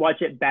 I would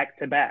watch it back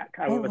to back.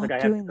 I was like, I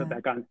have to put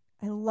back on.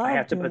 I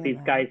have to put these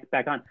guys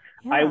back on.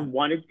 Yeah. I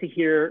wanted to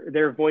hear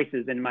their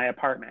voices in my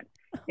apartment.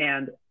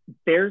 And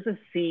there's a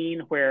scene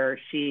where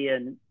she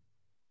and,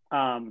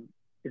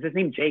 is his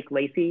name Jake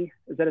Lacey?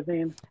 Is that his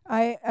name?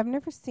 I've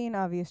never seen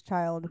Obvious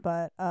Child,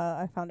 but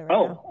I found it right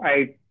now. Oh,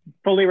 I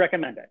fully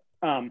recommend it.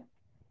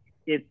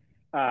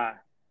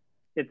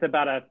 It's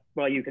about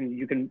you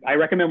can I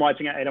recommend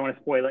watching it. I don't want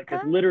to spoil it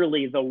because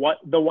literally the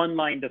one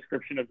line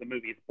description of the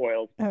movie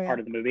spoils part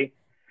of the movie.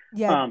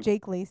 Yeah,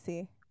 Jake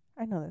Lacey.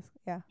 I know this.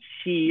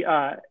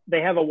 Yeah.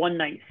 They have a one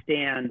night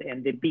stand,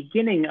 and the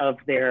beginning of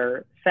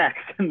their sex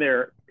in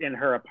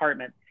her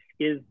apartment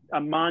is a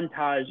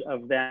montage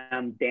of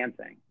them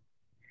dancing.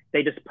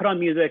 They just put on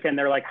music and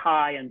they're like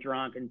high and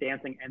drunk and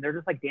dancing, and they're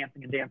just like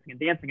dancing and dancing and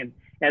dancing. And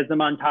as the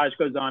montage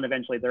goes on,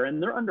 eventually they're in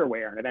their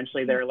underwear and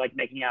eventually they're like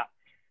making out.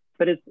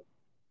 But it's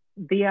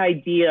the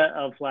idea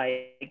of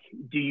like,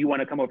 do you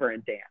want to come over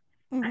and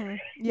dance?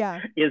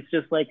 Yeah. It's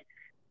just like,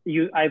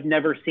 I've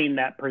never seen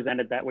that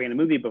presented that way in a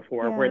movie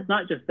before, where it's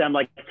not just them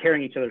like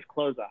tearing each other's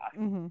clothes off.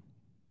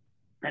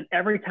 And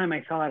every time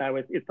I saw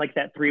it, it's like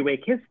that 3-way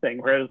kiss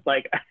thing where it's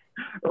like,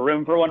 a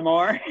room for one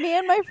more. Me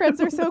and my friends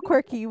are so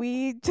quirky.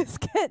 We just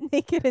get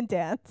naked and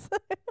dance.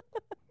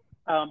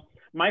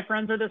 My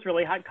friends are this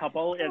really hot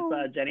couple.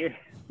 It's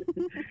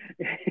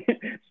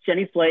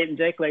Jenny Slate and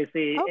Jake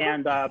Lacey. Okay.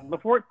 And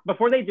before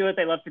they do it,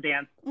 they love to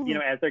dance, you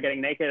know, as they're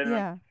getting naked.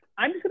 And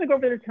I'm just going to go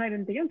over there tonight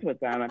and dance with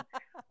them. And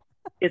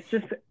it's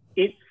just,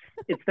 it's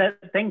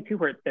that thing too,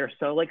 where they're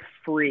so like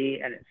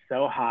free and it's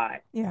so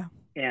hot. Yeah.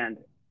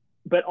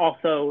 But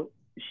also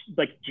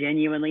like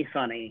genuinely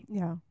funny.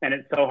 Yeah. And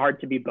it's so hard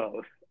to be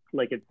both.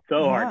 Like, it's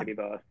so hard to be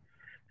both.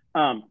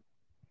 I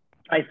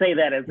say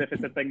that as if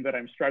it's a thing that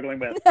I'm struggling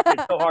with.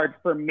 It's so hard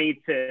for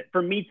me to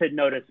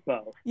notice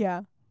both.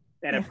 Yeah.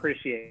 And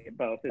appreciate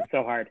both. It's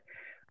so hard.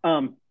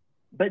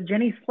 But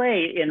Jenny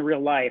Slate in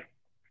real life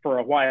for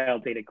a while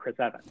dated Chris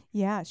Evans.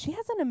 Yeah, she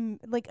has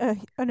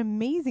an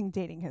amazing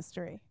dating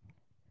history.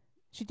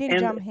 She dated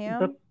John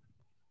Hamm.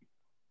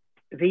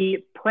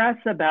 The press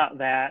about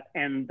that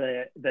and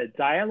the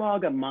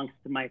dialogue amongst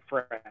my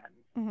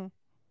friends,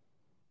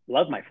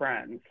 love my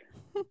friends,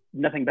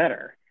 nothing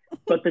better.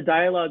 But the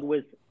dialogue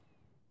was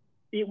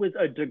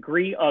a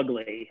degree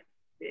ugly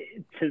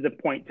to the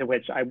point to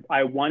which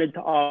I wanted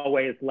to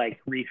always like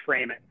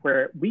reframe it,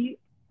 where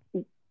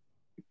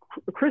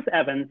Chris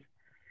Evans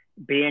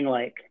being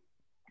like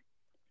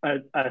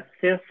a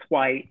cis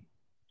white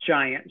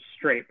giant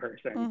straight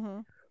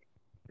person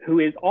who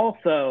is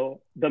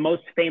also the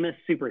most famous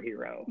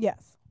superhero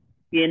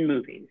in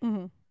movies.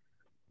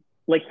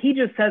 Like, he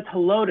just says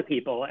hello to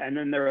people and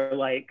then they're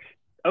like,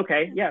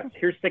 okay, yes,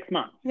 here's 6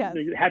 months. Yes.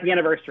 Happy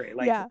anniversary.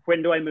 Like,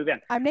 when do I move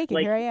in? I'm naked,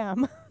 like, here I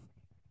am.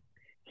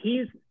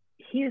 He's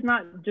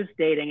not just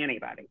dating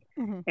anybody.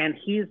 And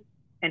he's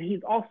and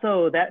he's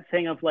also that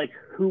thing of like,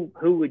 who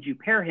would you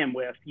pair him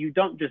with? You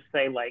don't just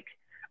say like,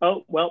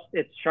 oh, well,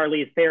 it's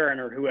Charlize Theron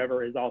or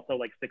whoever is also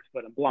like 6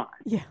 foot and blonde.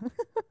 Yeah.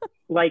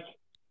 Like,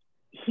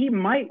 he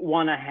might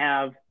want to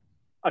have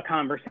a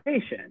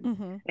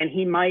conversation, and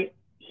he might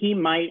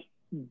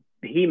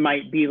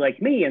be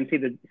like me and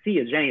see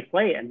a Jenny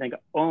Slate and think,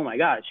 oh my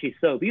God, she's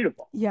so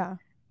beautiful. Yeah.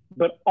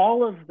 But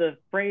all of the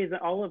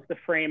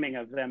framing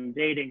of them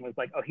dating was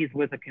like, oh, he's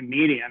with a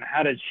comedian.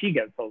 How did she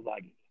get so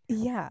lucky?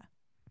 Yeah.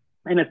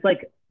 And it's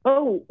like,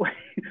 oh,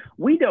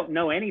 we don't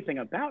know anything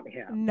about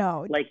him.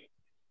 No. Like,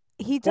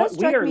 he just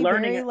struck me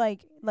very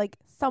like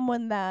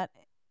someone that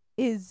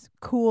is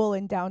cool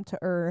and down to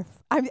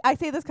earth. I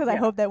say this because I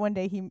hope that one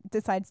day he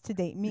decides to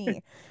date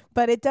me.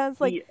 But it does,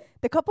 like,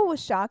 the couple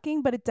was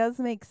shocking, but it does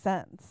make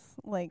sense.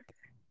 Like,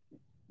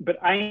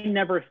 but I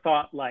never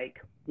thought, like,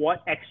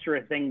 what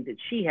extra thing did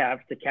she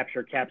have to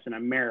capture Captain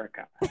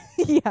America?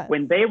 Yes.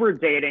 When they were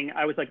dating,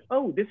 I was like,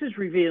 oh, this is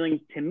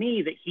revealing to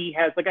me that he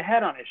has like a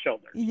head on his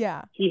shoulders.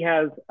 Yeah. He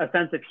has a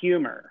sense of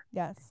humor.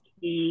 Yes.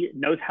 He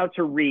knows how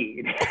to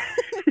read.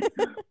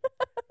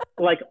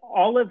 Like,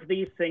 all of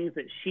these things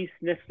that she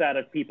sniffs out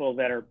of people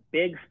that are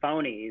big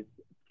phonies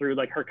through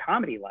like her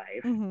comedy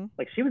life.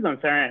 Like, she was on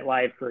Saturday Night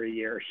Live for a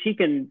year. She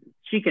can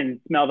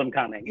smell them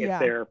coming if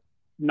they're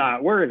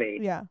not worthy.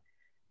 Yeah.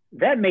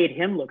 That made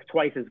him look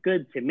twice as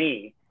good to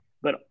me.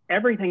 But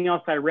everything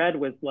else I read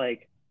was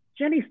like,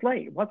 Jenny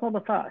Slate, what's all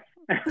the fuss?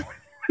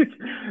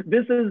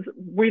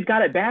 We've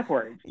got it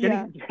backwards.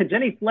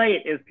 Jenny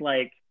Slate is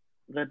like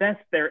the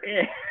best there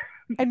is.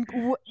 And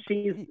what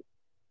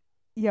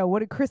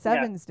did Chris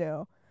Evans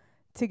do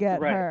to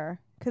get her?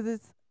 Because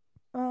it's,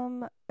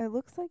 it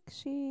looks like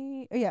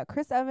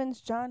Chris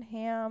Evans, John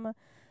Hamm,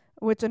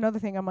 which another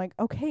thing I'm like,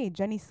 okay,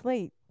 Jenny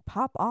Slate,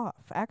 pop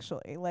off,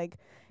 actually. Like,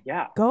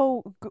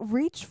 go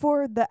reach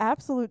for the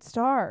absolute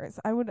stars.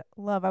 I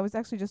was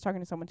actually just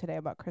talking to someone today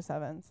about Chris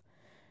Evans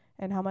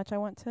and how much I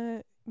want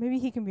to, maybe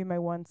he can be my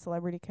one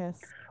celebrity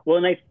kiss. Well,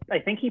 and I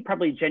think he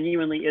probably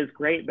genuinely is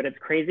great, but it's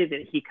crazy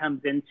that he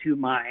comes into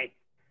my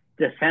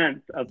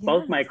defense of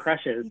both my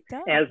crushes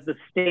as the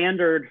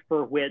standard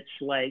for which,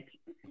 like,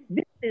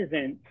 this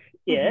isn't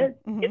it.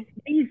 It's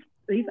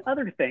these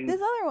other things.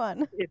 This other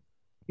one.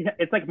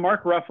 It's like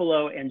Mark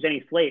Ruffalo and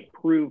Jenny Slate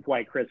prove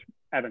why Chris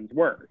Evans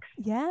works.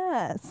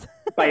 Yes.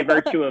 By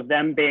virtue of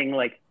them being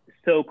like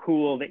so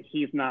cool that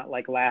he's not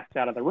like laughed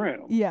out of the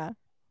room. Yeah.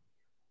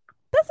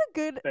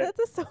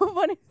 That's so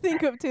funny to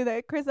think of too,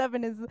 that Chris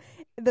Evans is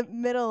the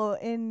middle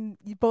in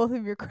both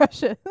of your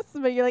crushes.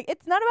 But you're like,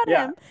 it's not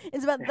about him,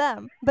 it's about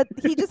them. But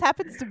he just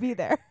happens to be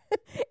there.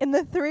 In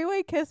the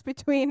 3-way kiss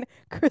between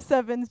Chris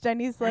Evans,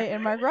 Jenny Slate,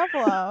 and Mark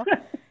Ruffalo,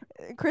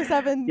 Chris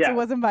Evans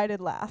was invited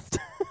last.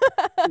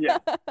 Yeah.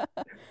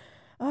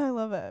 Oh, I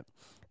love it.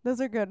 Those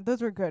are good.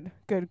 Those were good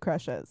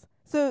crushes.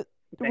 So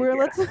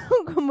let's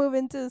move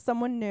into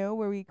someone new,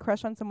 where we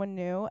crush on someone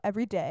new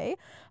every day.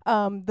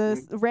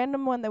 The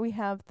random one that we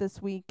have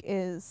this week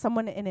is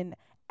someone in an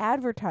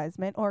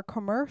advertisement or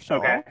commercial.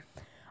 Okay.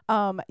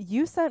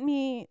 You sent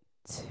me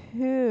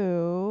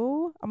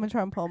 2. I'm gonna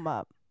try and pull them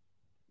up.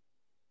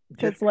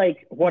 Just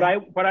like what I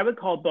would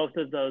call both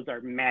of those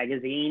are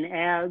magazine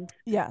ads.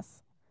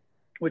 Yes.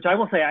 Which I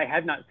will say, I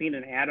have not seen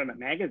an ad on a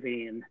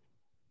magazine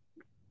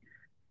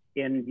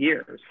in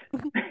years.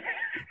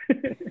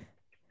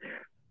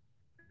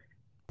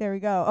 There we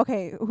go.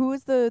 Okay, who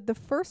is the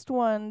first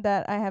one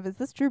that I have? Is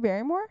this Drew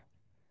Barrymore?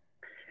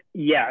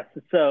 Yes.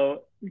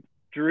 So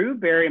Drew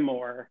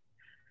Barrymore,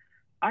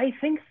 I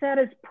think that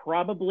is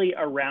probably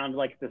around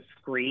like the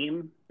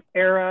Scream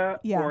era,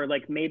 or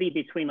like maybe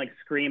between like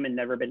Scream and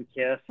Never Been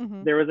Kissed.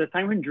 There was a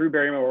time when Drew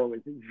Barrymore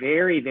was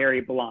very, very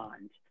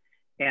blonde.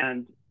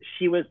 And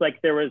she was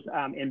like, there was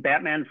in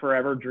Batman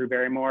Forever, Drew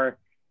Barrymore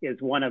is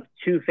one of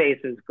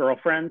Two-Face's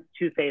girlfriends.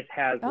 Two-Face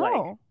has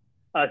like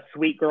a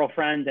sweet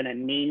girlfriend and a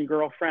mean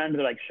girlfriend.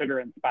 They're like Sugar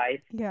and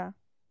Spice. Yeah.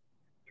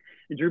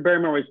 And Drew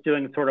Barrymore was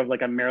doing sort of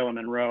like a Marilyn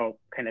Monroe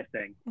kind of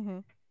thing.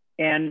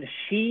 And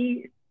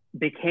she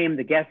became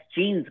the Guess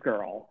Jeans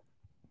girl.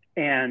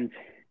 And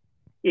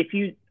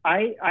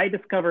I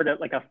discovered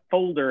like a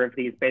folder of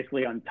these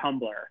basically on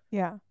Tumblr.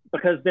 Yeah.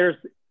 Because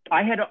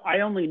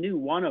I only knew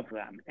one of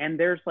them, and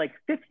there's like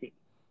 50.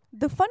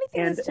 The funny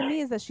thing is to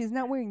me is that she's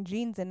not wearing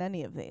jeans in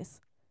any of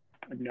these.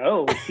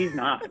 No, she's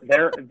not.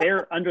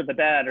 They're under the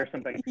bed or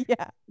something.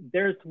 Yeah.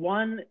 There's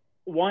one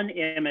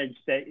image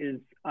that is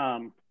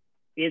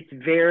it's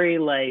very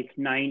like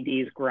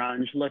 90s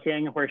grunge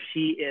looking, where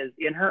she is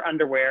in her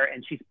underwear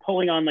and she's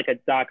pulling on like a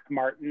Doc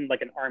Marten,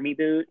 like an army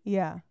boot.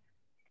 Yeah.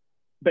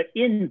 But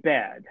in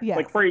bed,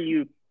 like where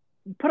you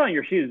put on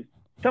your shoes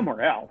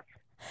somewhere else.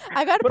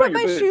 I got to put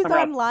my shoes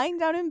on lying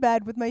down in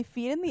bed with my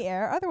feet in the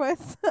air.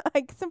 Otherwise,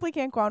 I simply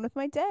can't go on with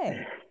my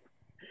day.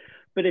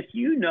 But if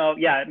you know,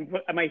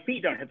 my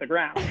feet don't hit the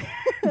ground.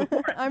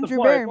 I'm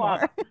Drew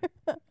Barrymore.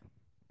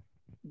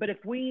 But if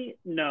we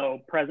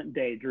know present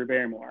day Drew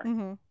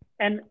Barrymore,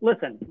 and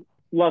listen,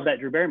 love that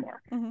Drew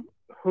Barrymore,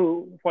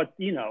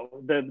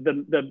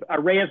 the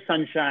ray of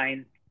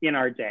sunshine in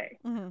our day.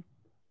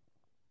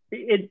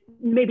 it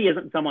maybe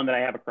isn't someone that I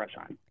have a crush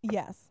on.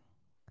 Yes.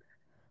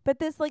 But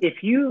this, like,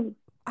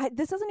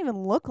 this doesn't even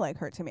look like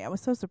her to me. I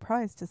was so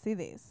surprised to see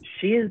these.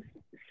 She is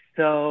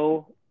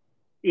so,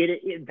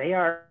 they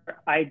are,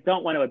 I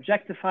don't want to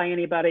objectify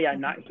anybody.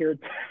 I'm not here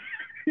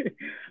to,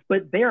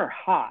 but they are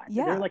hot.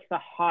 Yeah. They're like the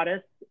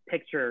hottest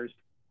pictures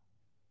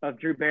of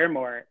Drew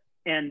Barrymore.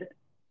 And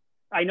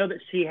I know that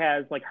she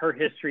has, like, her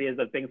history is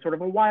of being sort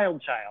of a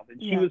wild child.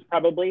 And she was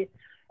probably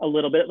a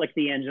little bit like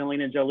the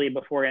Angelina Jolie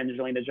before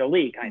Angelina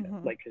Jolie, kind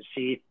of. Like, because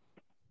she,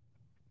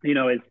 you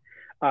know, is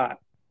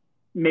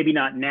maybe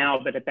not now,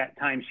 but at that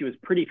time, she was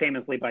pretty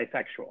famously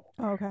bisexual.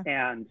 Oh, okay.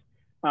 And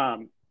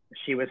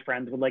she was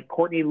friends with, like,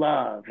 Courtney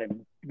Love.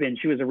 And then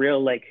she was a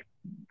real, like,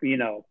 you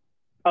know,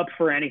 up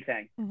for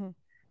anything.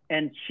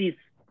 And she's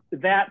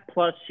that,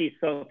 plus she's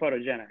so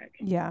photogenic.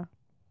 Yeah.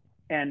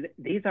 And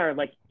these are,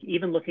 like,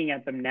 even looking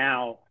at them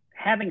now,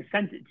 having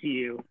sent it to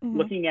you,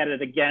 looking at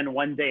it again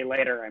one day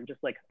later, I'm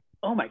just like,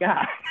 oh my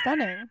God.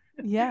 Stunning.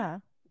 Yeah.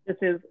 This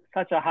is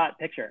such a hot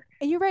picture.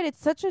 And you're right. It's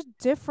such a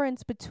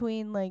difference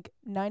between, like,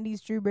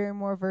 90s Drew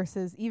Barrymore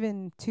versus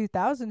even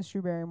 2000s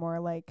Drew Barrymore,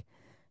 like,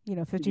 you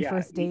know, 50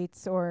 First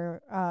Dates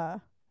or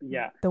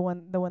the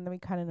one that we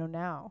kind of know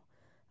now.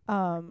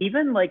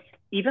 Even like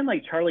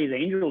Charlie's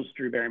Angels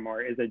Drew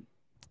Barrymore is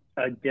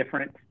a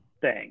different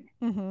thing.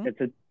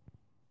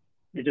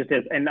 It just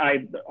is. And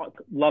I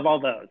love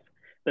all those.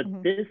 But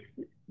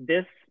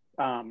this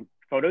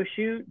photo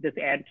shoot, this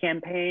ad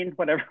campaign,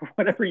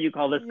 whatever you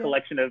call this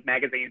collection of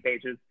magazine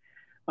pages,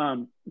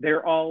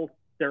 they're all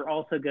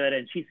so good.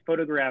 And she's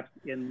photographed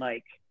in,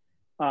 like,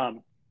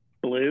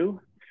 blue,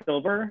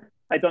 silver.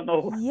 I don't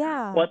know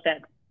what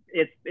that.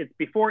 It's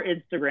before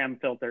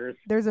Instagram filters.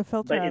 There's a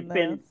filter on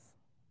this.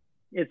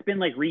 It's been,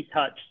 like,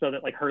 retouched so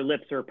that, like, her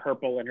lips are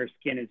purple and her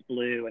skin is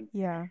blue, and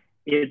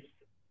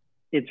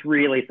it's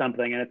really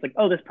something. And it's like,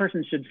 oh, this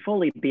person should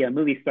fully be a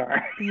movie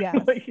star. Yes.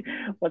 Like,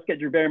 let's get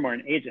Drew Barrymore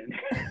an agent.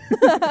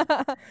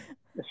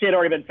 She had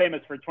already been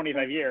famous for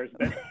 25 years,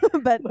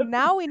 but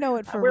now we know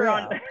it for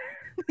real.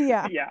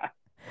 Yeah.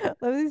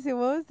 Let me see.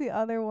 What was the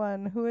other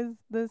one? Who is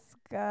this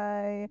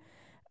guy?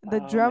 The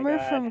drummer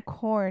from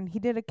Korn. He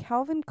did a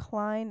Calvin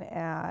Klein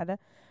ad.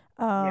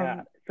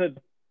 So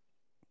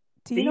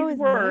do you know his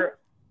name?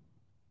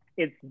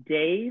 It's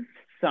Dave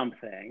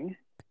something.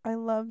 I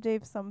love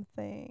Dave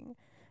something.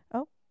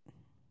 Oh.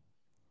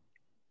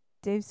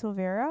 Dave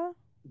Silveria?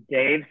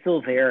 Dave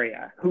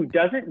Silveria, who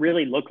doesn't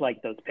really look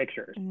like those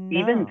pictures. No.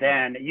 Even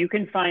then, you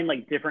can find,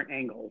 like, different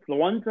angles. The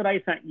ones that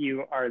I sent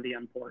you are the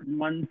important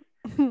ones.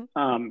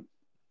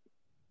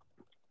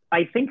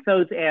 I think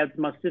those ads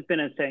must have been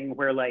a thing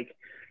where, like,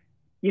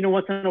 you know,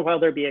 once in a while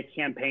there'd be a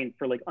campaign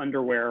for, like,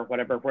 underwear or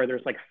whatever, where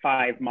there's, like,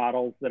 5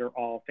 models that are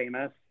all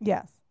famous.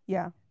 Yes.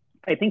 Yeah.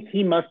 I think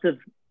he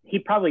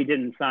probably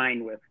didn't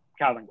sign with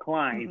Calvin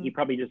Klein. He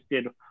probably just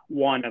did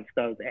one of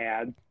those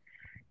ads.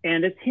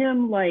 And it's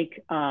him,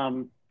 like,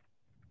 I'll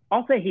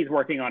say he's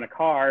working on a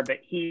car,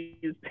 but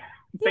he's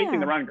facing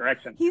the wrong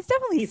direction. He's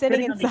definitely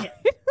sitting inside.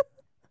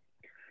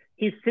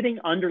 He's sitting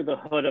under the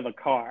hood of a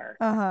car.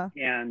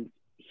 And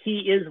he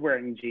is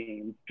wearing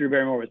jeans. Drew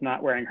Barrymore was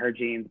not wearing her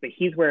jeans, but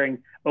he's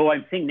wearing,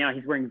 I'm seeing now,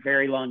 he's wearing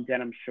very long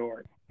denim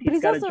shorts.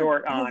 He's got a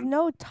short on. He has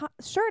no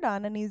shirt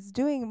on, and he's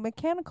doing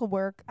mechanical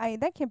work.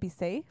 That can't be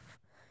safe.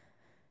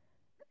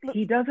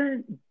 He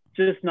doesn't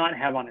just not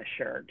have on a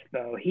shirt,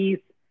 though. He's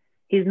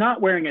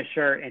not wearing a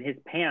shirt, and his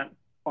pants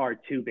are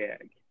too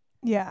big.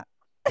 Yeah.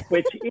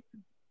 Which,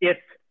 if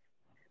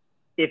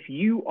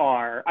you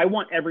are, I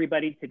want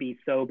everybody to be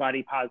so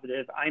body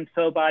positive. I'm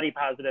so body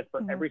positive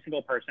for every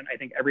single person. I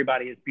think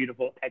everybody is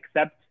beautiful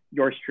except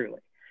yours truly.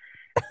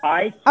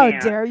 I How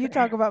dare you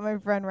talk about my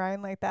friend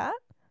Ryan like that?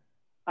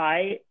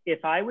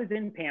 If I was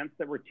in pants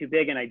that were too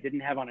big and I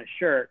didn't have on a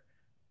shirt,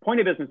 point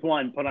of business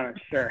one, put on a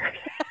shirt.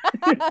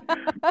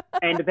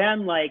 And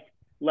then, like,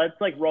 let's,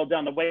 like, roll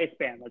down the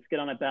waistband. Let's get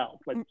on a belt.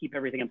 Let's keep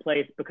everything in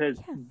place, because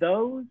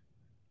those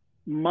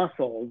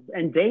muscles,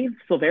 and Dave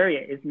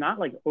Silveria is not,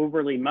 like,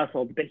 overly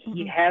muscled, but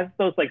he has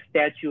those, like,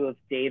 Statue of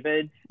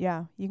David.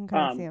 Yeah, you can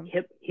kind of see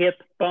him.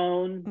 Hip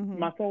bone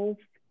muscles.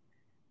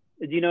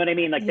 Do you know what I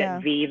mean? Like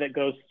that V that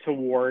goes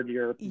toward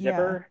your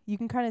zipper. You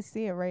can kind of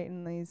see it right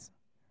in these.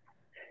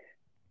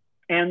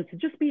 And to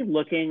just be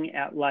looking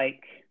at,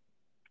 like,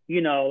 you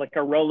know, like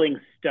a Rolling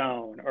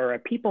Stone or a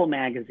People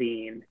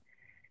magazine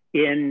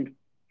in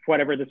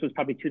whatever, this was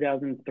probably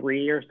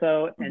 2003 or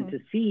so, and to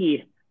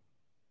see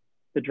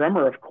the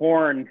drummer of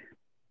Korn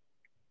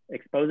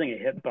exposing a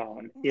hip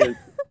bone is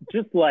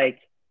just like,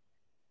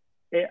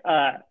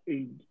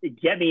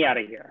 get me out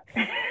of here.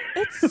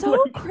 It's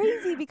so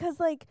crazy because,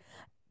 like,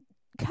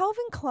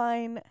 Calvin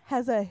Klein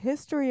has a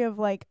history of,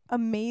 like,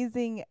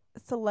 amazing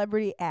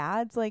celebrity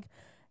ads. Like,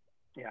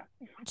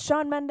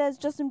 Shawn Mendes,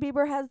 Justin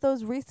Bieber has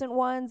those recent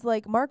ones,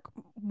 like Mark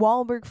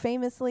Wahlberg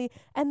famously.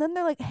 And then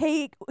they're like,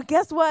 hey,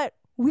 guess what?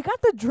 We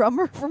got the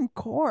drummer from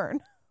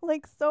Korn.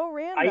 Like, so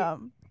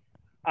random.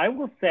 I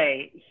will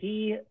say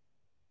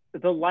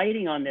the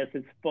lighting on this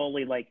is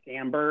fully, like,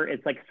 amber.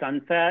 It's like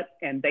sunset,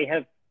 and they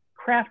have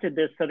crafted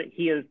this so that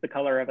he is the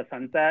color of a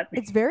sunset.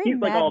 It's very He's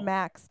Mad like all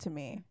Max to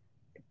me.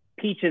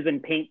 peaches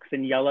and pinks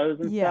and yellows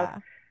and Yeah.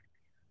 stuff.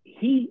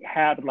 He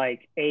had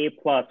like A+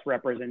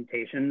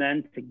 representation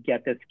then to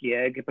get this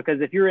gig,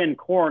 because if you're in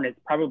Korn, it's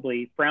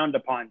probably frowned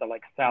upon to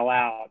like sell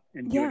out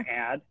and do an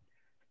ad.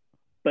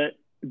 But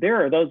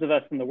there are those of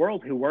us in the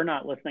world who were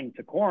not listening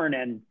to Korn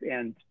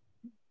and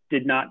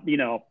did not, you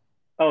know,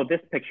 oh,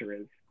 this picture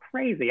is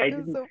crazy.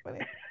 It's so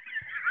funny.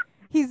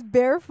 He's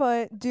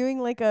barefoot doing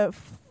like a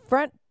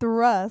front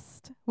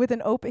thrust with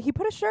an open. He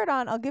put a shirt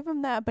on. I'll give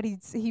him that, but he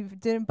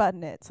didn't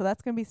button it. So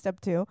that's gonna be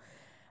step 2.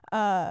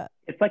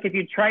 It's like if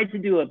you tried to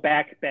do a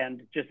back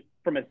bend just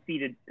from a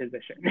seated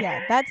position.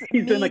 Yeah, that's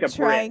He's me doing like a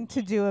trying bridge.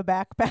 to do a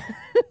back bend.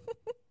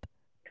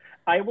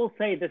 I will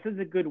say this is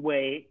a good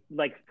way.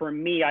 Like for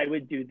me, I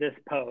would do this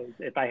pose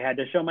if I had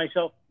to show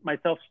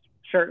myself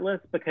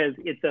shirtless, because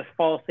it's a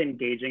false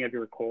engaging of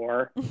your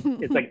core.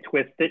 It's like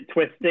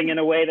twisting in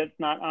a way that's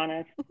not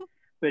honest,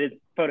 but it's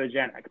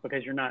photogenic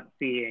because you're not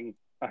seeing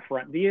a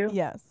front view.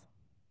 Yes.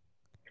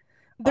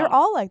 They're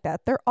all like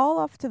that. They're all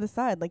off to the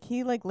side. Like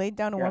he like laid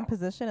down in one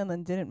position and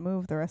then didn't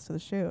move the rest of the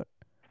shoot.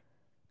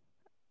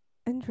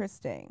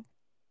 Interesting.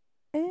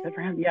 Good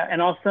for him. Yeah,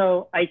 and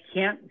also I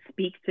can't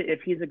speak to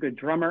if he's a good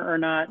drummer or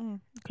not.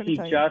 He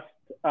just,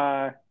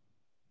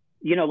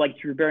 you know, like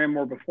Drew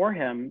Barrymore before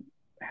him,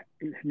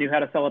 knew how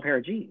to sell a pair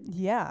of jeans.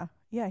 Yeah,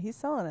 he's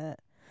selling it.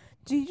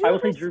 I will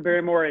say Drew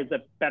Barrymore is a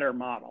better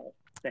model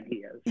than he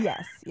is.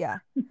 Yes, yeah.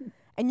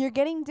 And you're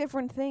getting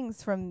different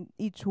things from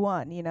each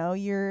one, you know?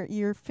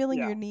 You're filling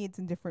your needs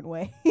in different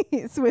ways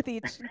with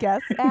each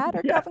Guess ad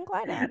or Calvin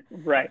Klein ad.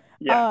 Right,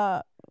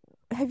 yeah.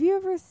 Have you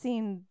ever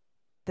seen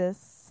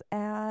this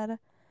ad?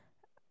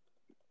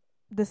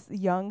 This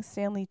young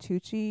Stanley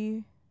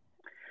Tucci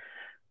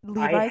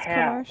Levi's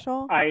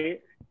commercial?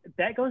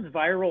 That goes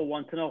viral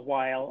once in a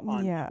while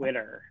on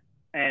Twitter.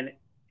 And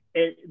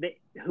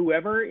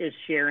whoever is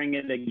sharing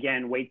it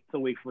again waits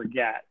till we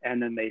forget,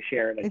 and then they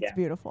share it again. It's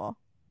beautiful.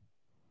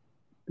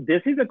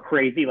 This is a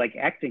crazy like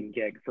acting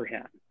gig for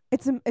him.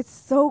 It's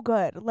so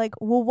good. Like,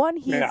 well, one,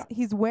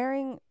 he's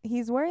wearing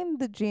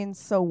the jeans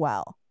so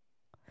well.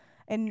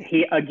 And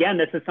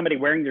this is somebody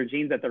wearing their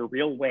jeans at their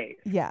real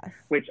waist. Yes.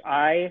 Which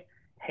I,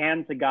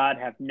 hand to God,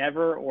 have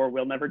never or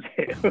will never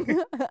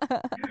do.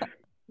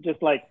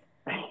 Just like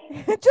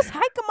just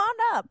hike him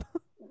on up.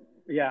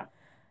 Yeah.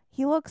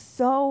 He looks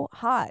so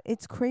hot.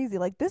 It's crazy.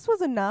 Like this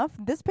was enough.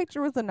 This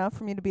picture was enough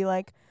for me to be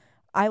like,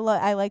 I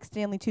like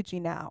Stanley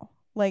Tucci now.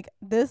 Like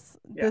this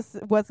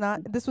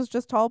was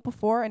just tall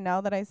before, and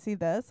now that I see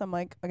this, I'm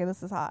like, okay,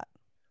 this is hot.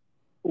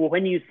 Well,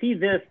 when you see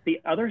this, the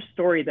other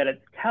story that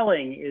it's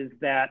telling is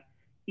that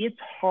it's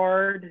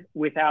hard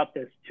without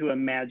this to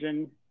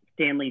imagine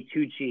Stanley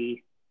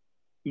Tucci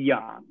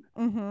young.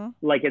 Mm-hmm.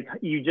 Like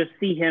you just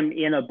see him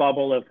in a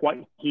bubble of what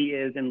he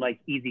is in like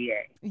Easy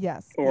A.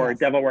 Yes. Or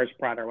Devil Wears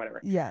Prada or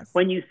whatever. Yes.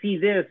 When you see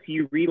this,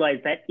 you realize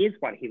that is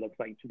what he looks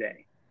like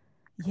today.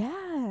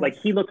 Yes. Like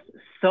he looks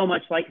so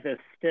much like this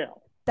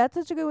still. That's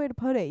such a good way to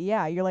put it.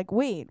 Yeah. You're like,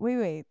 wait.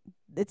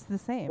 It's the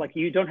same. Like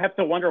you don't have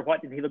to wonder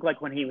what did he look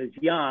like when he was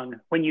young.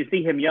 When you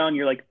see him young,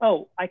 you're like,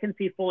 oh, I can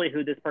see fully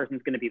who this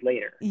person's going to be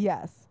later.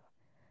 Yes.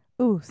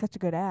 Ooh, such a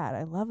good ad.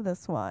 I love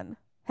this one.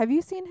 Have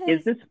you seen his?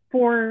 Is this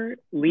for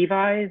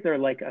Levi's or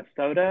like a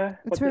soda?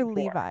 It's for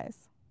Levi's.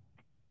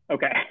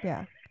 Okay.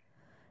 Yeah.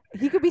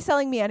 He could be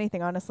selling me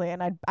anything, honestly,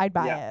 and I'd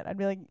buy it. I'd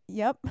be like,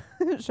 yep,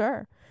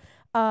 sure.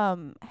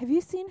 Have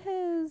you seen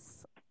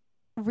his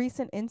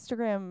recent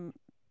Instagram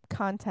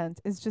content?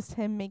 Is just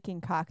him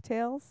making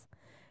cocktails.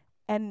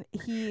 And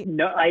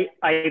No,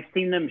 I've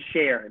seen them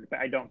shared, but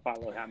I don't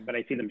follow him, but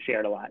I see them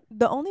shared a lot.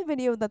 The only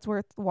video that's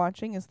worth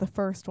watching is the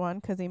first one,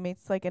 because he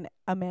makes like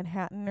a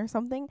Manhattan or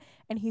something,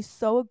 and he's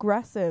so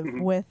aggressive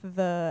with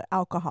the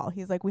alcohol.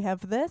 He's like, we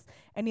have this,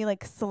 and he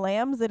like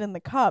slams it in the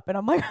cup, and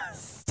I'm like,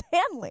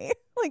 Stanley,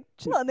 like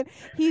chill. And then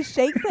he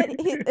shakes it.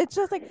 It's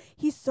just like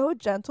he's so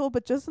gentle,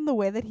 but just in the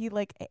way that he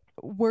like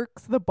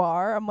works the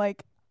bar, I'm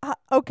like,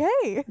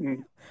 okay,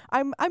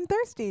 I'm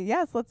thirsty.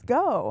 Yes, let's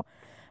go.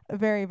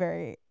 Very,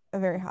 very.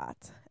 Very hot.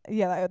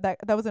 Yeah, that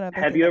was another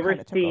thing. Have you ever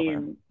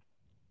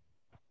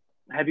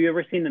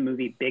seen the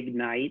movie Big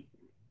Night?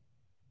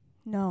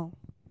 No.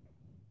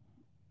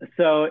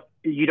 So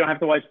you don't have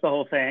to watch the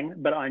whole thing,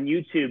 but on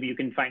YouTube you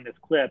can find this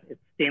clip.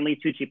 It's Stanley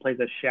Tucci plays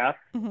a chef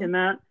in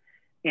that,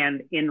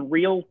 and in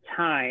real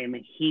time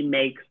he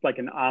makes like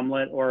an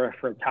omelet or a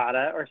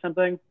frittata or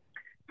something,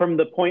 from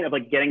the point of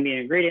like getting the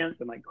ingredients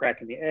and like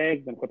cracking the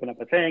eggs and whipping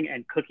up a thing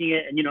and cooking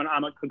it. And, you know, an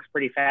omelet cooks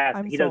pretty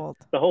fast. He does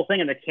the whole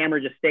thing and the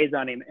camera just stays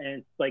on him, and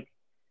it's like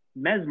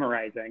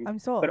mesmerizing. I'm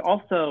sold. But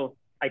also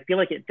I feel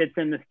like it fits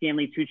in the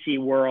Stanley Tucci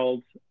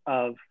world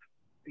of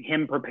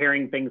him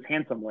preparing things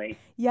handsomely.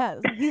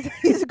 Yes.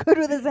 He's good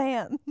with his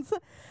hands.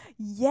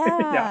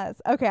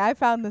 Yes. Yeah. Okay. I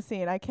found the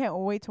scene. I can't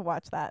wait to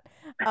watch that.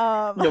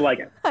 You'll like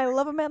it. I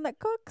love a man that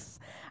cooks.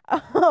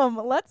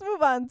 Let's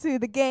move on to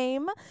the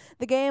game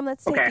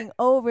that's taking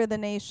over the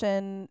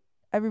nation.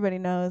 Everybody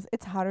knows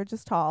it's Hot or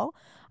Just Tall.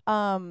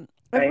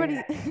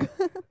 Everybody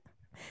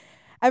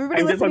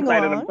Everybody I'm just so listening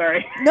excited. along. I'm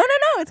sorry. No,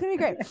 it's going to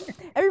be great.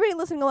 Everybody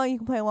listening along, you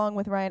can play along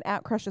with Ryan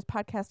at Crushes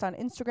Podcast on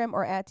Instagram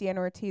or at Deanna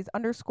Ortiz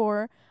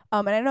 _.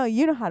 And I know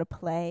you know how to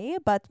play,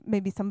 but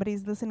maybe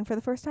somebody's listening for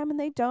the first time and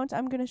they don't.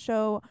 I'm going to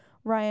show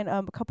Ryan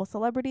a couple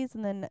celebrities,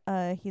 and then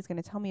he's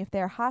going to tell me if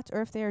they're hot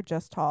or if they're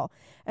just tall.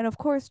 And of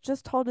course,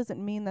 just tall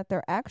doesn't mean that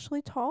they're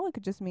actually tall. It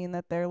could just mean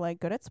that they're like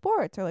good at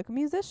sports or like a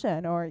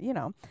musician or, you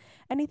know,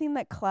 anything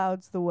that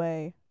clouds the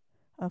way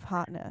of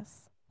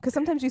hotness. Because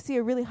sometimes you see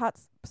a really hot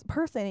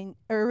person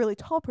or a really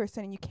tall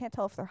person and you can't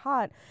tell if they're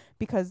hot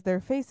because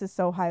their face is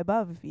so high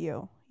above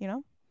you, you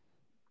know?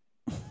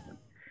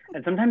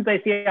 And sometimes I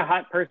see a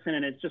hot person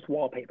and it's just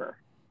wallpaper.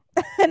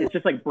 It's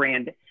just like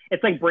brand.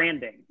 It's like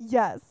branding.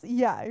 Yes.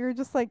 Yeah. You're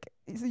just like,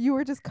 you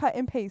were just cut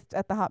and paste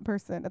at the hot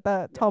person, at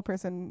the tall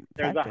person.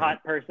 There's factory. a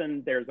hot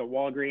person. There's a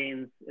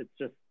Walgreens. It's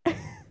just,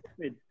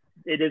 it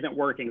isn't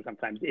working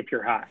sometimes if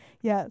you're hot.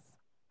 Yes.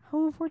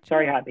 How unfortunate.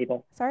 Sorry, hot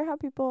people. Sorry, hot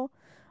people.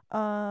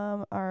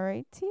 All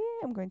righty.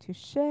 I'm going to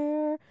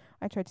share.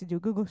 I tried to do a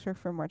Google search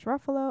for March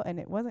Ruffalo and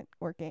it wasn't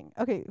working.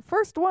 Okay.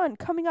 First one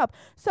coming up.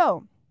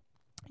 So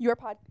your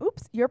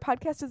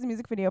podcast is a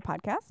music video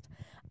podcast.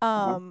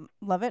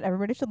 Love it.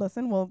 Everybody should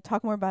listen. We'll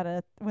talk more about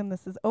it when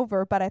this is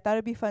over, but I thought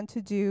it'd be fun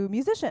to do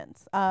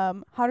musicians.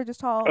 How to just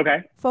tall.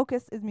 Okay.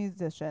 Focus is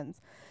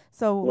musicians.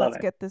 So Love let's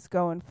it. get this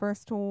going.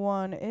 First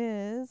one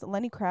is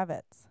Lenny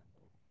Kravitz.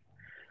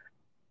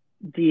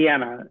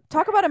 Deanna.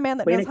 Talk about a man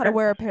that knows how to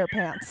wear a pair of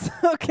pants.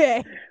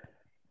 Okay.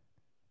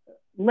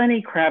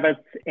 Lenny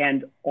Kravitz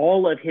and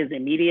all of his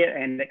immediate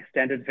and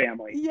extended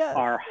family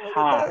are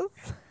hot.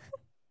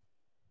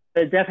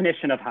 The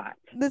definition of hot.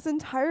 This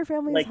entire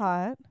family is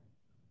hot.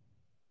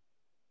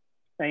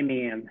 I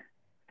mean,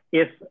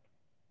 if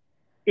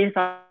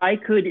I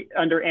could,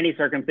 under any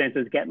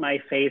circumstances, get my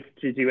face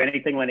to do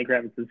anything Lenny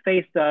Kravitz's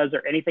face does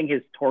or anything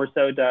his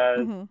torso does.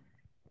 Mm-hmm.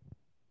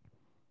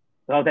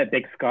 Oh, that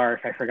big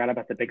scarf. I forgot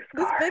about the big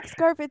scarf. This big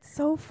scarf, it's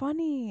so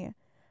funny.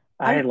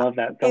 I love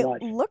that so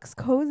much. It looks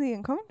cozy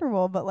and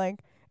comfortable, but like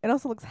it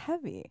also looks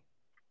heavy.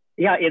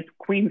 Yeah, it's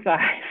queen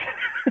size.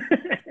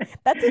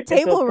 That's a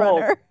table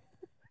runner.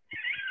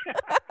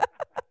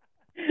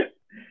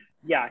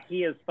 Yeah,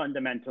 he is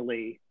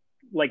fundamentally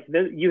like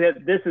this.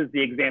 This is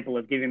the example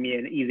of giving me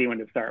an easy one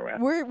to start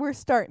with. We're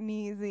starting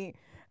easy.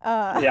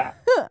 Yeah.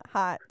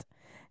 Hot.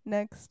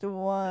 Next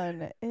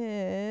one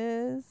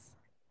is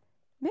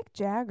Mick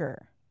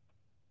Jagger.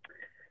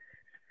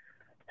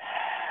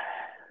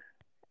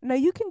 No,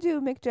 you can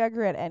do Mick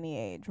Jagger at any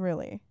age,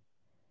 really.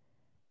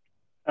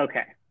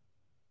 Okay.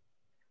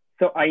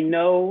 So I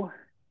know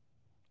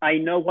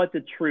what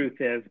the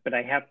truth is, but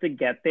I have to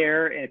get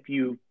there if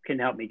you can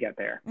help me get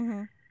there.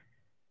 Mm-hmm.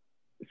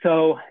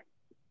 So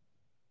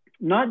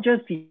not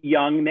just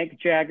young Mick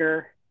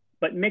Jagger,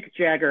 but Mick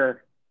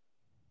Jagger,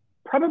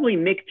 probably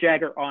Mick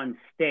Jagger on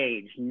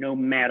stage, no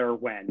matter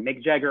when.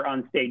 Mick Jagger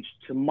on stage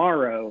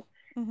tomorrow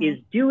is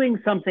doing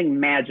something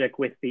magic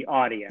with the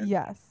audience.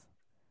 Yes.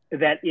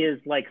 That is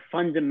like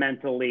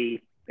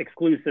fundamentally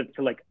exclusive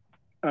to like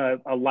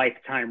a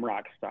lifetime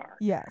rock star.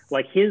 Yes.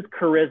 Like his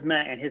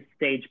charisma and his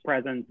stage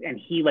presence, and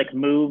he like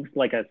moves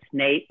like a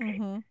snake.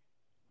 Mm-hmm.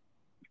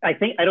 I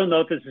don't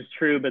know if this is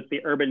true, but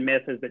the urban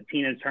myth is that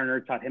Tina Turner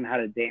taught him how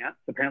to dance.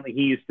 Apparently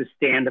he used to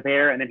stand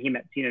there and then he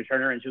met Tina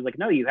Turner and she was like,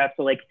 no, you have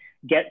to like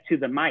get to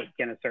the mic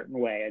in a certain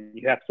way. And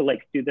you have to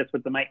like do this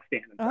with the mic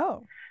stand.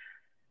 Oh.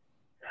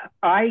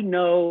 I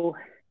know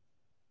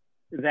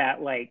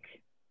that like,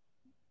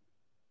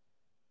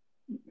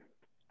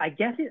 I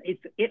guess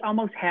it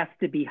almost has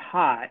to be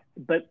hot,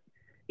 but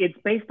it's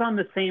based on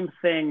the same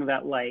thing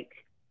that like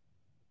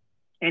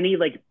any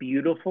like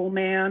beautiful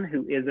man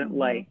who isn't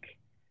like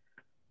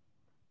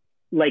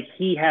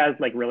he has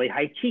like really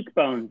high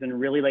cheekbones and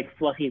really like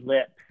fluffy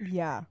lips.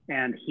 Yeah.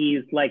 And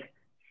he's like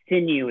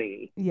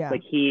sinewy. Yeah.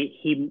 Like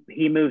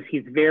he moves.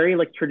 He's very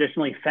like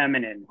traditionally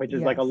feminine, which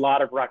is like a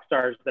lot of rock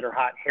stars that are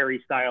hot.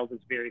 Harry Styles is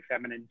very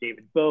feminine.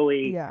 David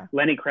Bowie. Yeah.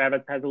 Lenny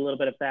Kravitz has a little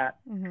bit of that.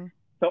 Mm-hmm.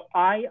 So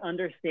I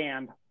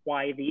understand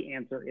why the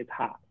answer is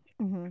hot.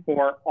 Mm-hmm.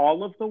 For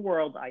all of the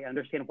world, I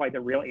understand why the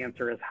real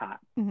answer is hot.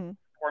 Mm-hmm.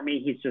 For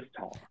me, he's just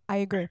tall. I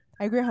agree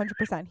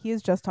 100%. He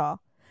is just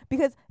tall.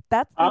 Because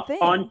that's the thing.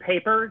 On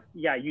paper,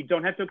 yeah, you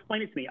don't have to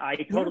explain it to me. I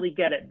totally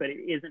get it, but it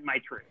isn't my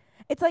truth.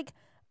 It's like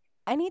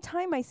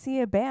anytime I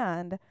see a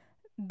band,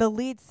 the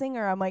lead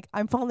singer, I'm like,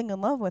 I'm falling in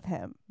love with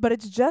him. But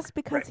it's just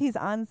because he's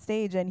on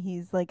stage and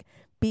he's like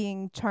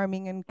being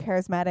charming and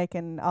charismatic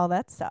and all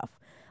that stuff.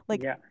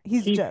 Like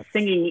he's just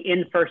singing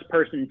in first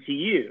person to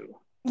you.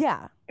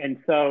 Yeah. And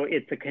so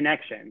it's a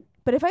connection.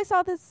 But if I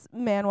saw this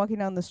man walking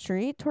down the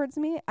street towards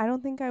me, I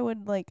don't think I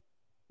would like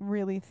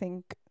really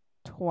think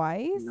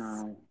twice.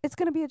 No. It's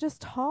going to be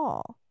just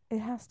tall. It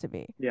has to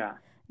be. Yeah.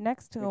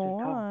 Next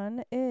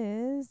one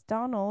is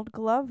Donald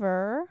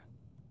Glover,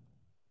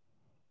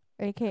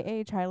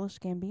 a.k.a. Childish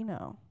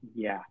Gambino.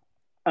 Yeah.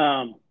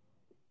 So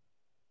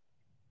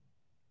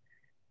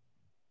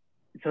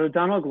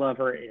Donald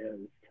Glover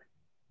is...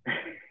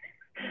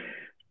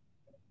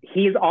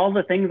 he's all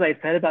the things I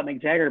said about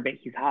Mick Jagger, but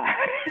he's hot.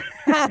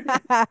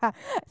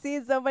 See,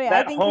 it's so funny.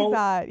 I think he's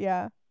hot.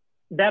 Yeah.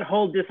 That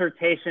whole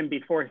dissertation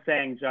before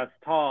saying just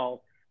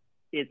tall,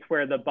 it's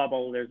where the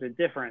bubble, there's a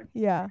difference.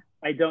 Yeah.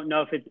 I don't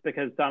know if it's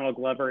because Donald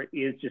Glover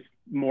is just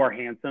more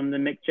handsome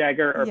than Mick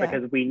Jagger, or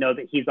because we know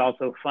that he's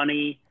also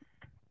funny.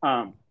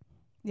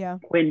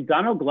 When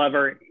Donald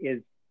Glover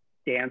is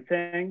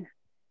dancing,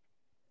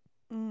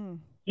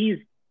 he's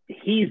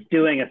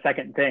doing a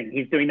second thing.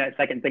 He's doing that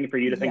second thing for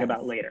you to think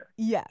about later.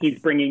 Yes. He's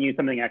bringing you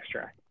something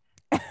extra.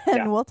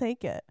 And we'll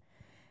take it.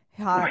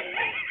 Hot.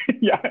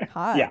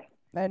 Hot. Yeah.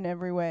 In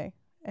every way.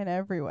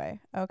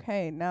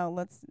 Okay, now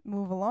let's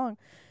move along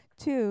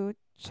to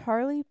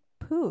Charlie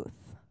Puth.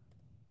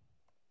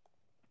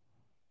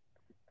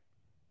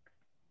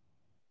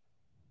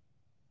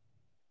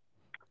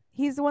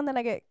 He's the one that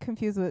I get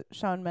confused with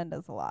Shawn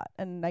Mendes a lot,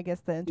 and I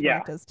guess the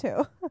internet does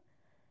too.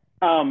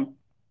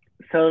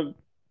 So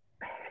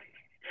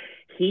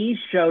he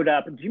showed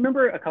up. Do you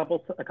remember a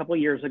couple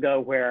years ago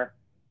where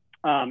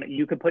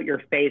you could put your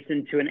face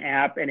into an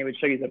app and it would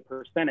show you the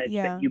percentage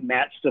that you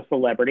matched a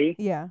celebrity?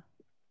 Yeah.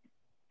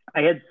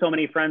 I had so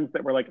many friends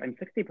that were like, I'm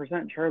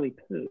 60% Charlie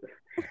Puth,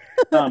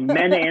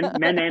 men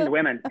and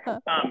women.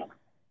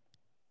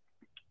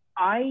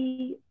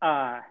 I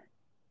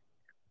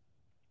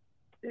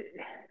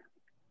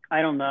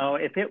don't know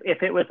if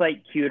it was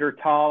like cute or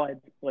tall, I'd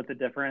split the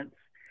difference.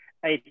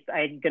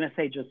 I'm gonna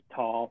say just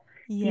tall.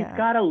 Yeah. He's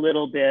got a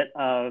little bit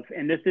of,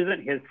 and this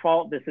isn't his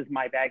fault, this is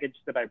my baggage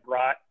that I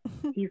brought.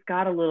 He's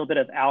got a little bit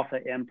of alpha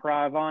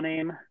improv on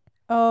him.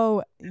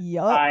 Oh,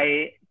 yup.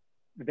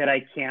 That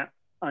I can't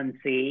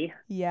unsee.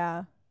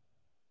 Yeah.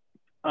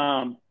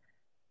 Does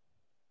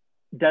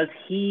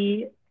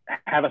he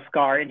have a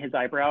scar in his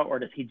eyebrow, or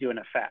does he do an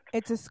effect?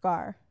 It's a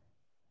scar.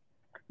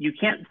 You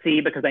can't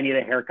see because I need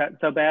a haircut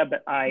so bad,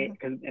 but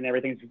and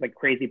everything's just like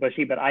crazy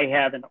bushy, but I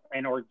have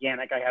an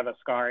organic, I have a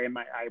scar in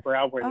my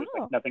eyebrow where there's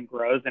like nothing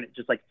grows, and it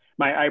just like,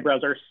 my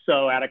eyebrows are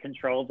so out of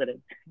control that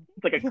it's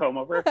like a comb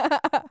over.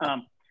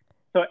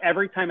 So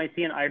every time I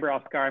see an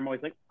eyebrow scar, I'm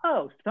always like,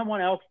 oh,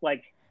 someone else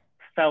like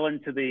fell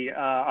into the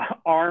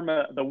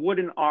the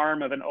wooden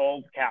arm of an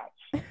old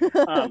couch.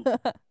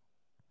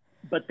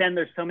 But then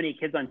there's so many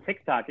kids on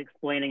TikTok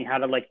explaining how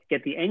to like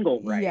get the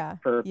angle right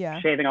for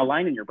shaving a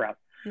line in your brow.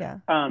 Yeah.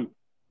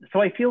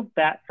 So I feel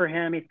that for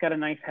him. He's got a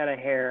nice head of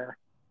hair.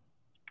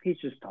 He's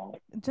just tall.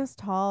 Just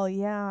tall,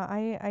 yeah.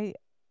 I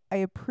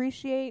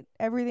appreciate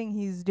everything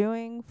he's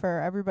doing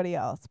for everybody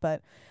else,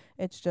 but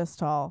it's just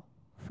tall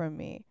from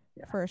me,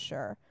 for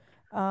sure.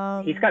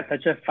 He's got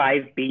such a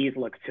 5Bs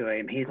look to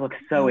him. He looks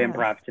so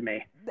improv to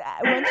me.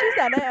 When she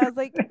said it, I was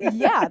like,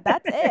 yeah,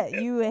 that's it.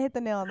 You hit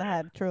the nail on the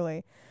head,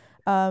 truly.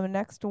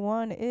 Next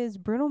one is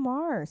Bruno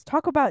Mars.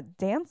 Talk about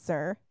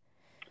dancer.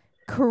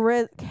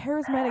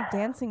 Charismatic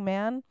dancing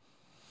man.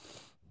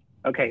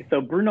 Okay,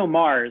 so Bruno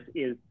Mars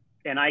is,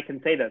 and I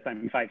can say this,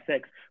 I'm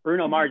 5'6".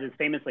 Bruno Mars is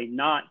famously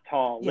not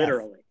tall,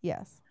 literally.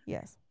 Yes.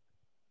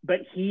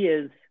 But he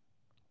is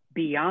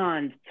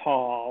beyond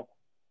tall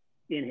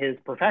in his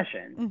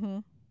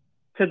profession,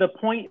 to the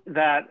point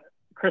that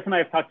Chris and I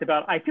have talked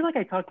about. I feel like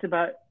I talked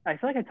about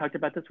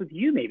this with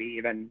you, maybe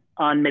even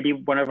on maybe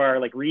one of our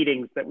like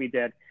readings that we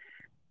did.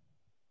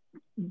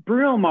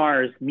 Bruno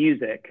Mars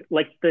music,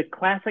 like the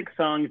classic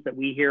songs that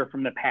we hear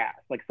from the past,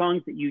 like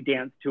songs that you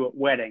dance to at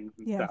weddings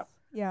and stuff,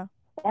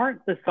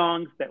 aren't the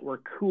songs that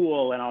were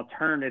cool and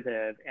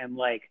alternative and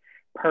like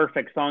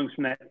perfect songs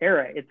from that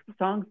era. It's the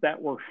songs that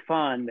were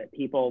fun that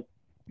people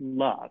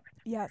loved.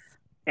 Yes.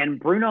 And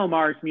Bruno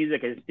Mars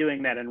music is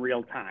doing that in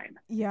real time.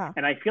 Yeah.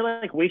 And I feel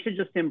like we should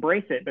just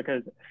embrace it,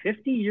 because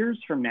 50 years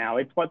from now,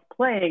 it's what's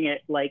playing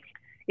it. Like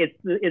it's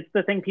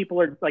the thing people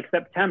are like,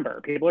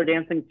 September. People are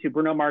dancing to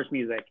Bruno Mars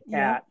music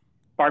at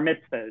bar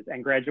mitzvahs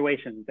and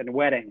graduations and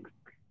weddings.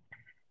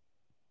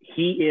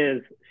 He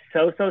is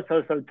so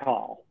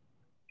tall.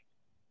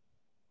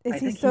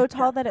 Is he so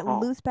tall that it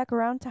loops back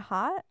around to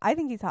hot? I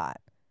think he's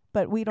hot,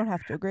 but we don't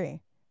have to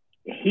agree.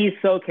 He's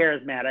so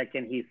charismatic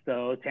and he's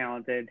so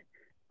talented.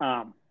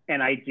 And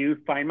I do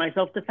find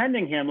myself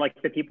defending him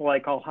like the people I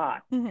call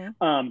hot.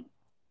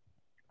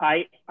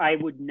 I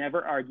would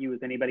never argue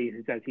with anybody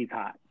who says he's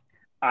hot.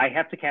 I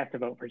have to cast a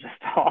vote for just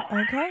tall.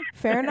 Okay,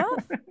 fair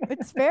enough.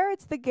 It's fair.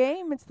 It's the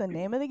game. It's the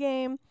name of the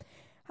game.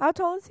 How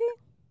tall is he?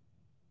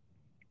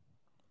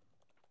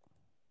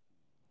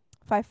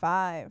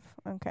 5'5".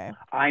 Okay.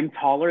 I'm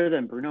taller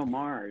than Bruno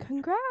Mars.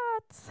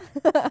 Congrats.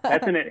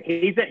 That's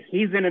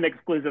he's in an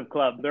exclusive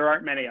club. There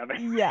aren't many of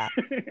it. Yeah.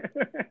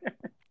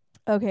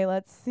 Okay,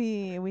 let's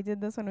see. We did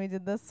this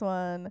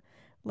one.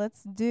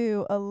 Let's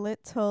do a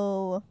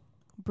little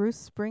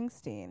Bruce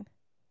Springsteen.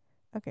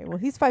 Okay, well,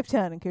 he's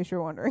 5'10", in case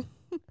you're wondering.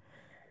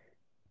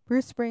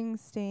 Bruce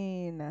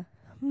Springsteen.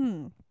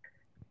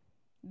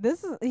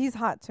 He's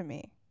hot to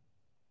me.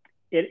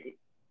 It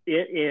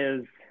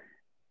is.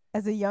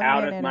 As a young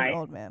man and an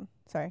old man.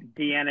 Sorry.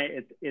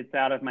 Deanna, it's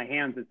out of my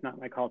hands. It's not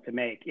my call to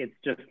make. It's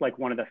just like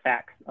one of the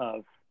facts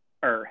of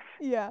Earth.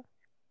 Yeah.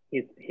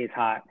 He's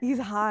hot. He's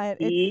hot.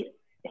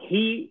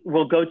 he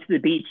will go to the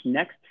beach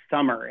next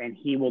summer and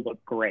he will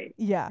look great.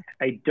 Yeah.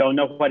 I don't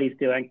know what he's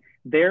doing.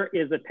 There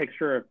is a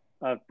picture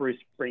of Bruce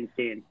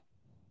Springsteen.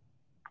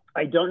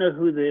 I don't know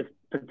who the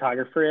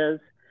photographer is,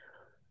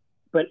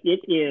 but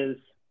it is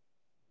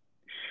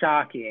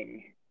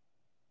shocking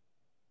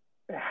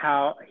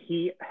how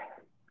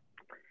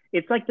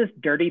it's like this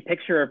dirty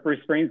picture of Bruce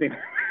Springsteen.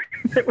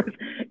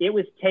 it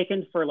was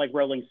taken for like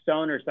Rolling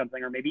Stone or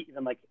something, or maybe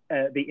even like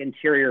the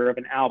interior of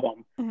an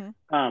album.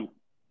 Mm-hmm.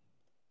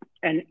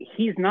 And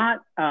he's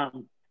not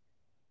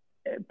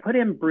put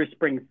in Bruce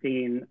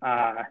Springsteen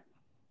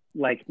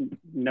like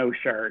no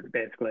shirt,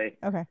 basically.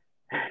 Okay.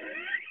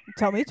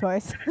 Tell me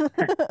twice.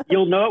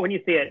 You'll know it when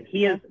you see it.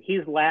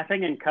 He's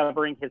laughing and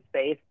covering his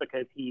face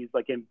because he's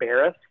like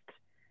embarrassed.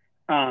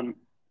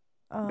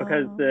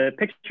 Because the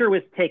picture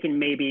was taken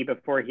maybe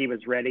before he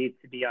was ready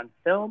to be on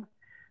film.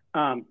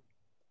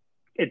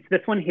 It's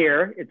this one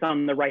here. It's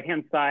on the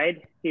right-hand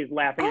side. He's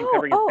laughing and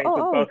covering his face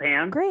with both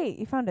hands. Great.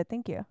 You found it.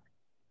 Thank you.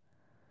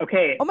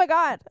 Okay. Oh my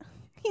God.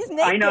 He's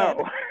naked. I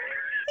know.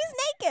 He's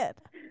naked.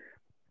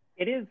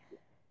 It is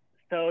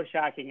so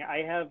shocking.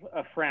 I have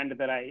a friend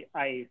that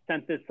I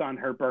sent this on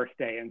her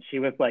birthday, and she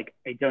was like,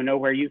 I don't know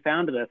where you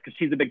found this, because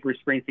she's a big Bruce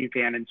Springsteen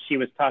fan, and she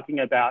was talking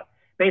about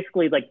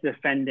basically like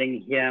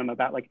defending him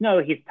about like,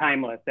 no, he's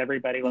timeless.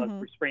 Everybody loves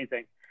Bruce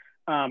Springsteen.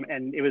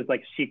 And it was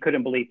like, she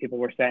couldn't believe people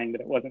were saying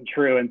that it wasn't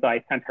true. And so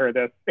I sent her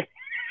this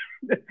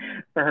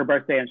for her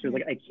birthday, and she was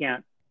like,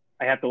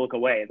 I have to look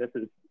away. This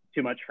is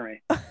too much for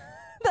me.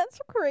 That's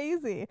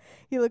crazy.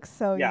 He looks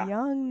so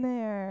young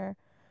there.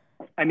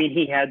 I mean,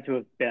 he had to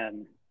have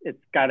been,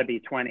 it's got to be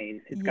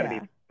 20s. It's got to be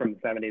from the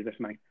 70s or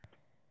something.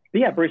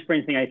 But yeah, Bruce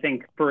Springsteen, I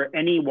think for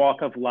any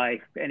walk of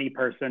life, any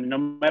person, no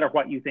matter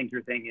what you think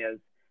your thing is,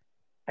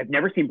 I've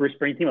never seen Bruce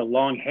Springsteen with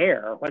long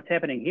hair. What's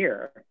happening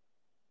here?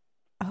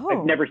 Oh.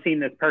 I've never seen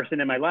this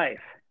person in my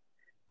life.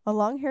 A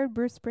long-haired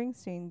Bruce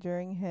Springsteen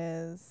during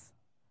his...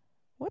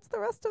 What's the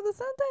rest of the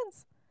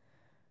sentence?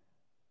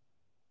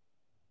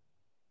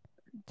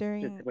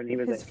 During when he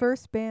was his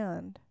first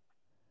band.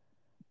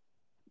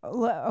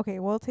 Okay,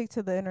 we'll take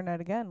to the internet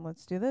again.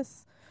 Let's do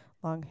this.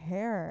 Long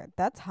hair.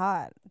 That's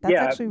hot. That's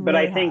actually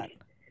really hot. But I think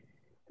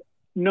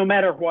no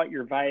matter what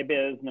your vibe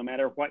is, no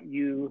matter what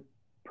you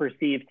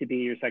perceived to be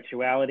your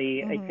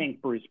sexuality, I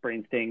think Bruce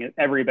Springsteen,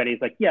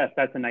 everybody's like, yes,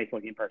 that's a nice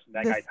looking person.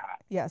 That guy's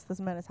hot. Yes, this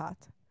man is hot.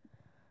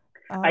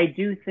 I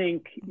do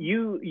think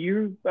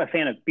you're a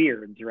fan of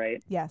beards,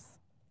 right? Yes.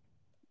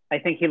 I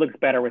think he looks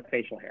better with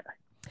facial hair.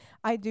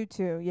 I do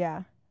too,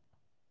 yeah.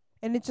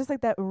 And it's just like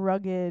that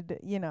rugged,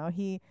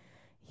 he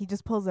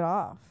just pulls it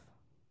off.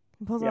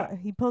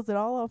 He pulls it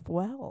all off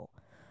well.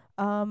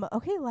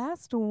 Okay,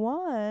 last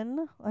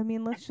one. I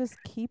mean, let's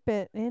just keep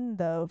it in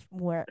the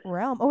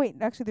realm. Oh, wait.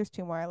 Actually, there's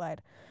two more. I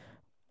lied.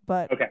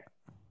 But okay.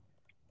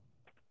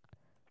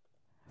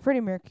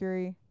 Freddie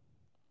Mercury.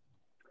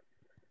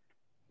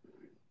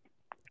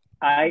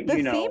 The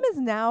theme is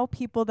now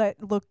people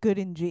that look good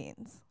in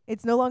jeans.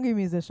 It's no longer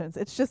musicians.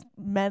 It's just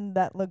men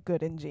that look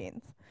good in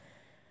jeans.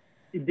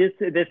 This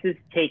is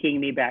taking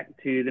me back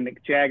to the Mick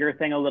Jagger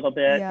thing a little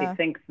bit. Yeah. I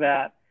think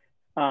that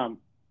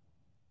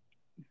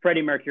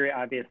Freddie Mercury,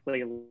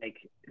 obviously, like,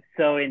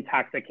 so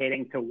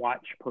intoxicating to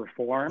watch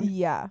perform.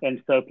 Yeah.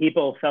 And so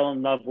people fell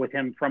in love with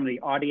him from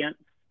the audience,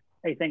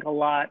 I think, a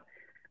lot.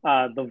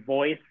 The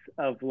voice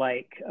of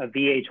like a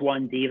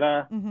VH1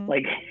 diva,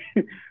 like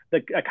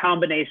a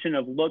combination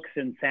of looks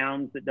and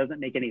sounds that doesn't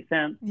make any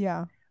sense.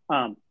 Yeah.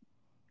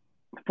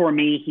 For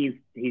me,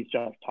 he's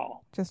just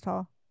tall. Just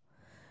tall.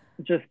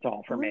 Just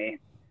tall for me.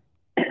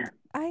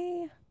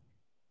 I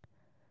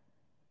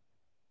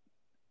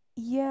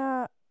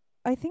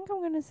think I'm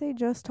going to say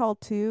just tall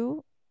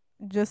too.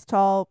 Just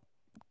tall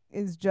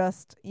is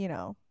just,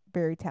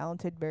 very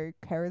talented, very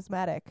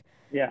charismatic.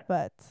 Yeah.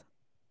 But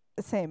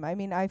same. I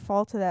mean, I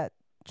fall to that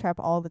trap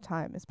all the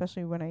time,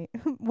 especially when I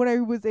when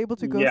I was able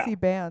to go see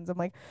bands. I'm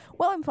like,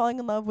 well, I'm falling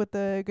in love with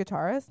the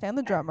guitarist and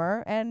the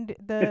drummer, and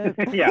the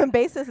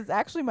bassist is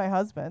actually my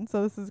husband,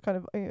 so this is kind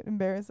of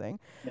embarrassing.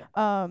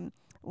 Yeah.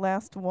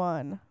 Last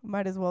one.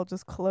 Might as well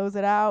just close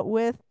it out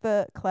with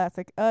the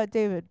classic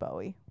David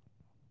Bowie.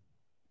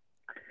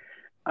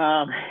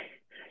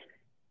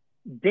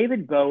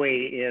 David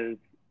Bowie is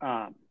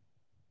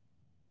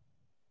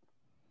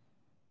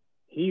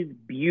he's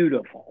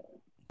beautiful.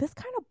 This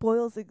kind of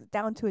boils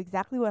down to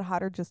exactly what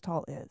Hot or Just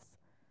Tall is.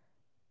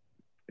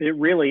 It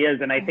really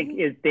is. And I think,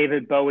 is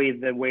David Bowie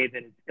the way that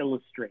it's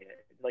illustrated?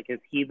 Like,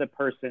 is he the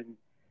person,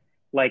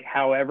 like,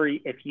 however,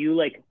 if you,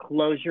 like,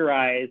 close your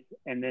eyes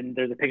and then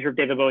there's a picture of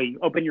David Bowie, you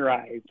open your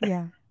eyes.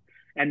 Yeah.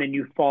 And then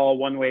you fall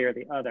one way or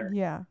the other.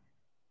 Yeah.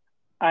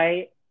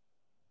 A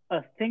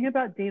thing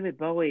about David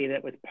Bowie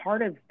that was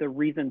part of the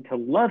reason to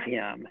love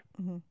him,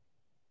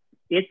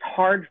 it's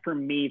hard for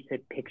me to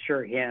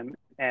picture him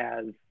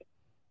as,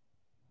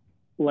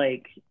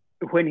 like,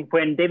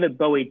 when David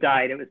Bowie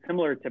died, it was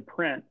similar to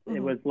Prince.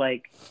 It was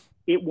like,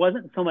 it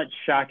wasn't so much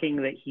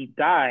shocking that he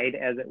died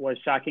as it was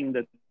shocking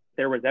that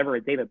there was ever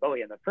a David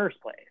Bowie in the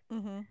first place.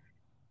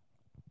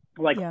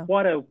 Like,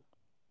 what a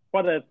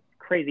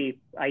crazy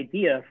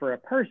idea for a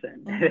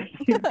person.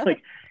 He's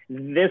like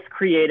this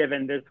creative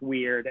and this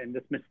weird and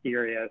this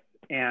mysterious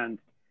and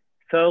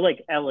so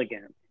like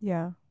elegant.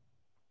 Yeah.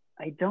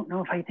 I don't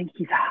know if I think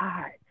he's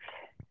hot.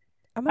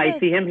 I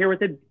see him here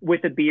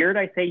with a beard.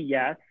 I say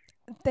yes.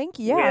 Thank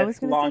you. Yeah, I was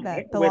going to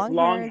say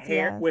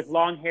that. With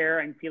long hair,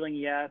 I'm feeling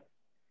yes.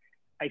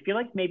 I feel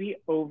like maybe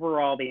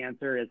overall the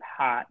answer is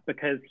hot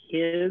because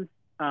his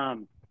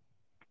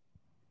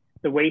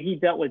the way he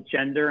dealt with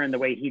gender and the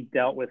way he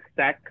dealt with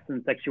sex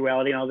and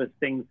sexuality and all those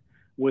things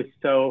was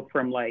so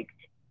from like,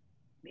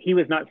 he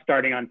was not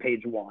starting on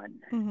page 1.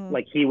 Mm-hmm.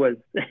 Like he was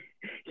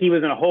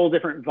in a whole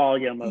different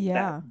volume of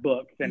that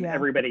book than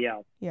everybody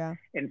else. Yeah.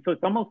 And so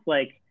it's almost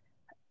like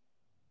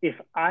if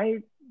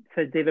I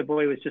said David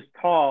Bowie was just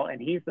tall and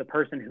he's the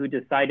person who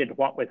decided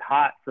what was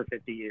hot for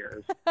 50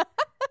 years.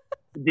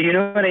 Do you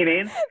know what I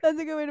mean? That's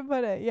a good way to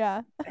put it.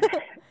 Yeah.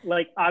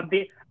 Like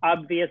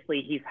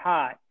obviously he's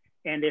hot.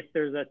 And if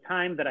there's a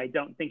time that I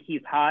don't think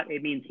he's hot,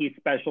 it means he's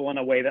special in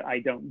a way that I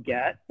don't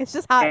get. It's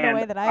just hot in a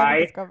way that I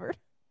haven't discovered.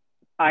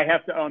 I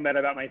have to own that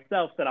about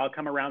myself, that I'll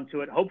come around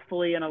to it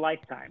hopefully in a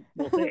lifetime.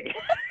 We'll see.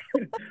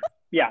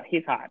 Yeah,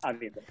 he's hot,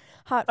 obviously.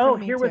 Hot for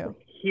me too.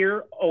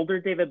 Here, older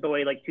David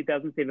Bowie, like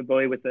 2000s David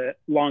Bowie with the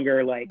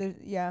longer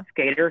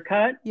skater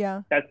cut.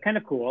 Yeah. That's kind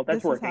of cool.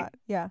 That's working. Is hot.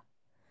 Yeah.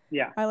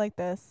 Yeah. I like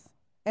this.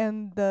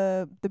 And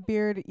the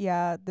beard,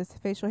 this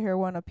facial hair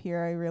one up here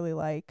I really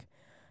like.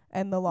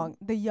 And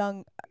the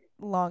young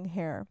long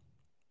hair.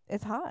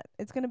 It's hot.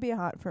 It's going to be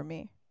hot for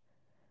me.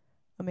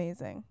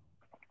 Amazing.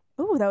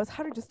 Ooh, that was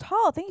hot or just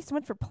tall. Thank you so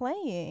much for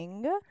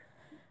playing.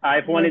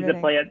 I've wanted to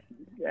play it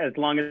as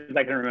long as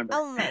I can remember.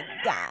 Oh my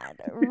God.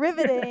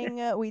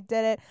 Riveting. We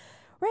did it.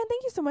 Ryan,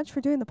 thank you so much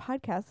for doing the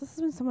podcast. This has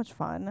been so much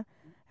fun.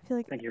 I feel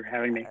like thank you for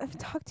having me. I've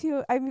talked to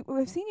you.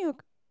 I've seen you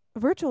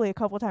virtually a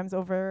couple of times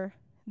over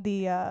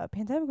the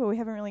pandemic, but we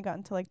haven't really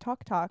gotten to like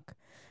talk.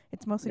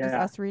 It's mostly just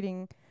us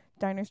reading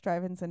diners,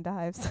 drive-ins, and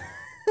dives.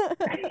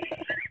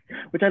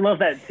 Which I love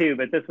that too,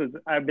 but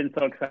I've been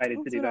so excited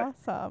to do that.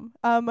 Awesome.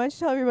 Why don't you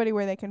tell everybody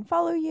where they can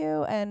follow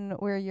you and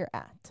where you're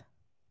at?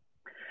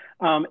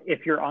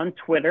 If you're on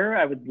Twitter,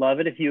 I would love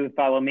it if you would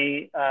follow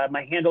me.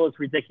 My handle is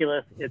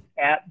ridiculous. It's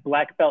at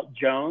Black Belt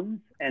Jones,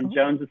 and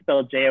Jones is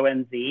spelled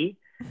Jonz.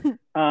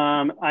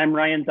 I'm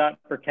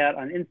Ryan.Burkett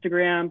on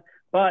Instagram,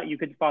 but you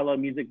could follow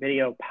Music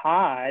Video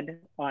Pod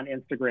on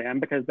Instagram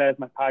because that is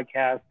my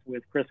podcast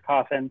with Chris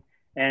Coffin.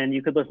 And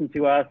you could listen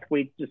to us.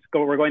 We're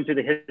going through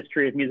the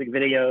history of music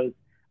videos,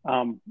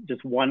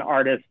 just one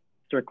artist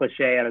or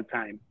cliche at a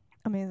time.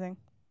 Amazing.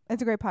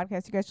 It's a great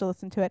podcast. You guys should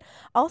listen to it.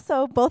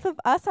 Also, both of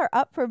us are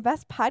up for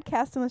Best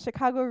Podcast in the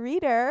Chicago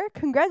Reader.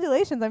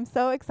 Congratulations. I'm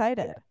so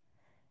excited.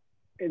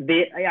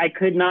 I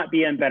could not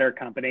be in better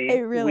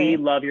company. We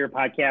love your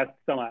podcast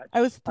so much. I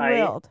was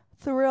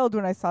thrilled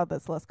when I saw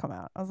this list come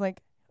out. I was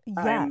like, yes.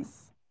 I'm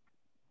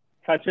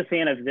such a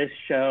fan of this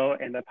show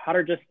and the Hot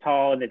or Just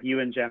Tall and of you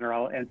in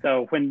general. And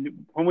so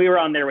when we were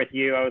on there with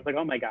you, I was like,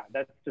 oh my God,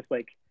 that's just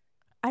like,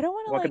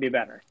 what could be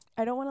better?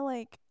 I don't want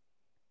to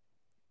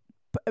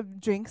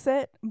jinx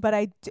it, but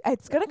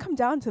it's going to come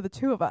down to the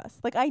two of us.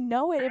 Like, I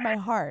know it in my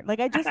heart. Like,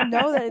 I just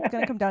know that it's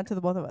going to come down to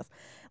the both of us.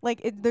 Like,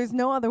 there's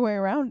no other way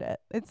around it.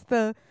 It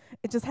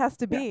just has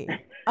to be.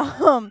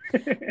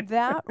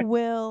 That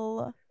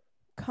will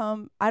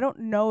come. I don't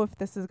know if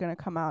this is going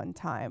to come out in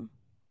time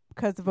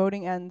because the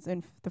voting ends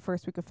in the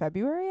first week of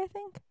February, I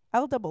think.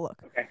 I'll double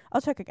look. Okay.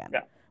 I'll check again.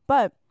 Yeah.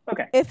 But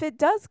if it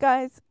does,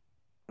 guys,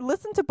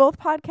 listen to both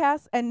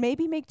podcasts and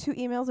maybe make 2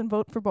 emails and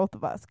vote for both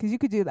of us because you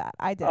could do that.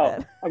 I did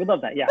it. I would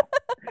love that. Yeah.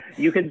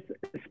 You could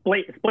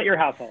split your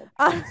household.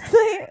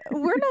 Honestly,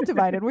 we're not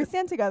divided. We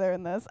stand together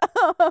in this.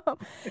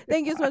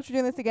 Thank you so much for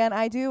doing this again.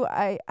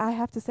 I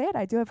have to say it.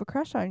 I do have a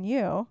crush on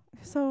you.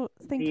 So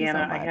thank you so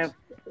much. I have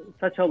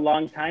such a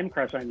long time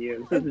crush on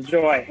you. This is a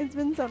joy. It's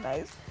been so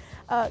nice.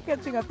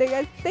 Catching up there,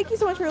 guys. Thank you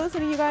so much for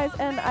listening, you guys.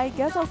 And I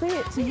guess I'll say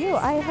it to you.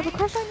 I have a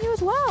crush on you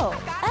as well.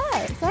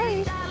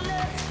 Sorry.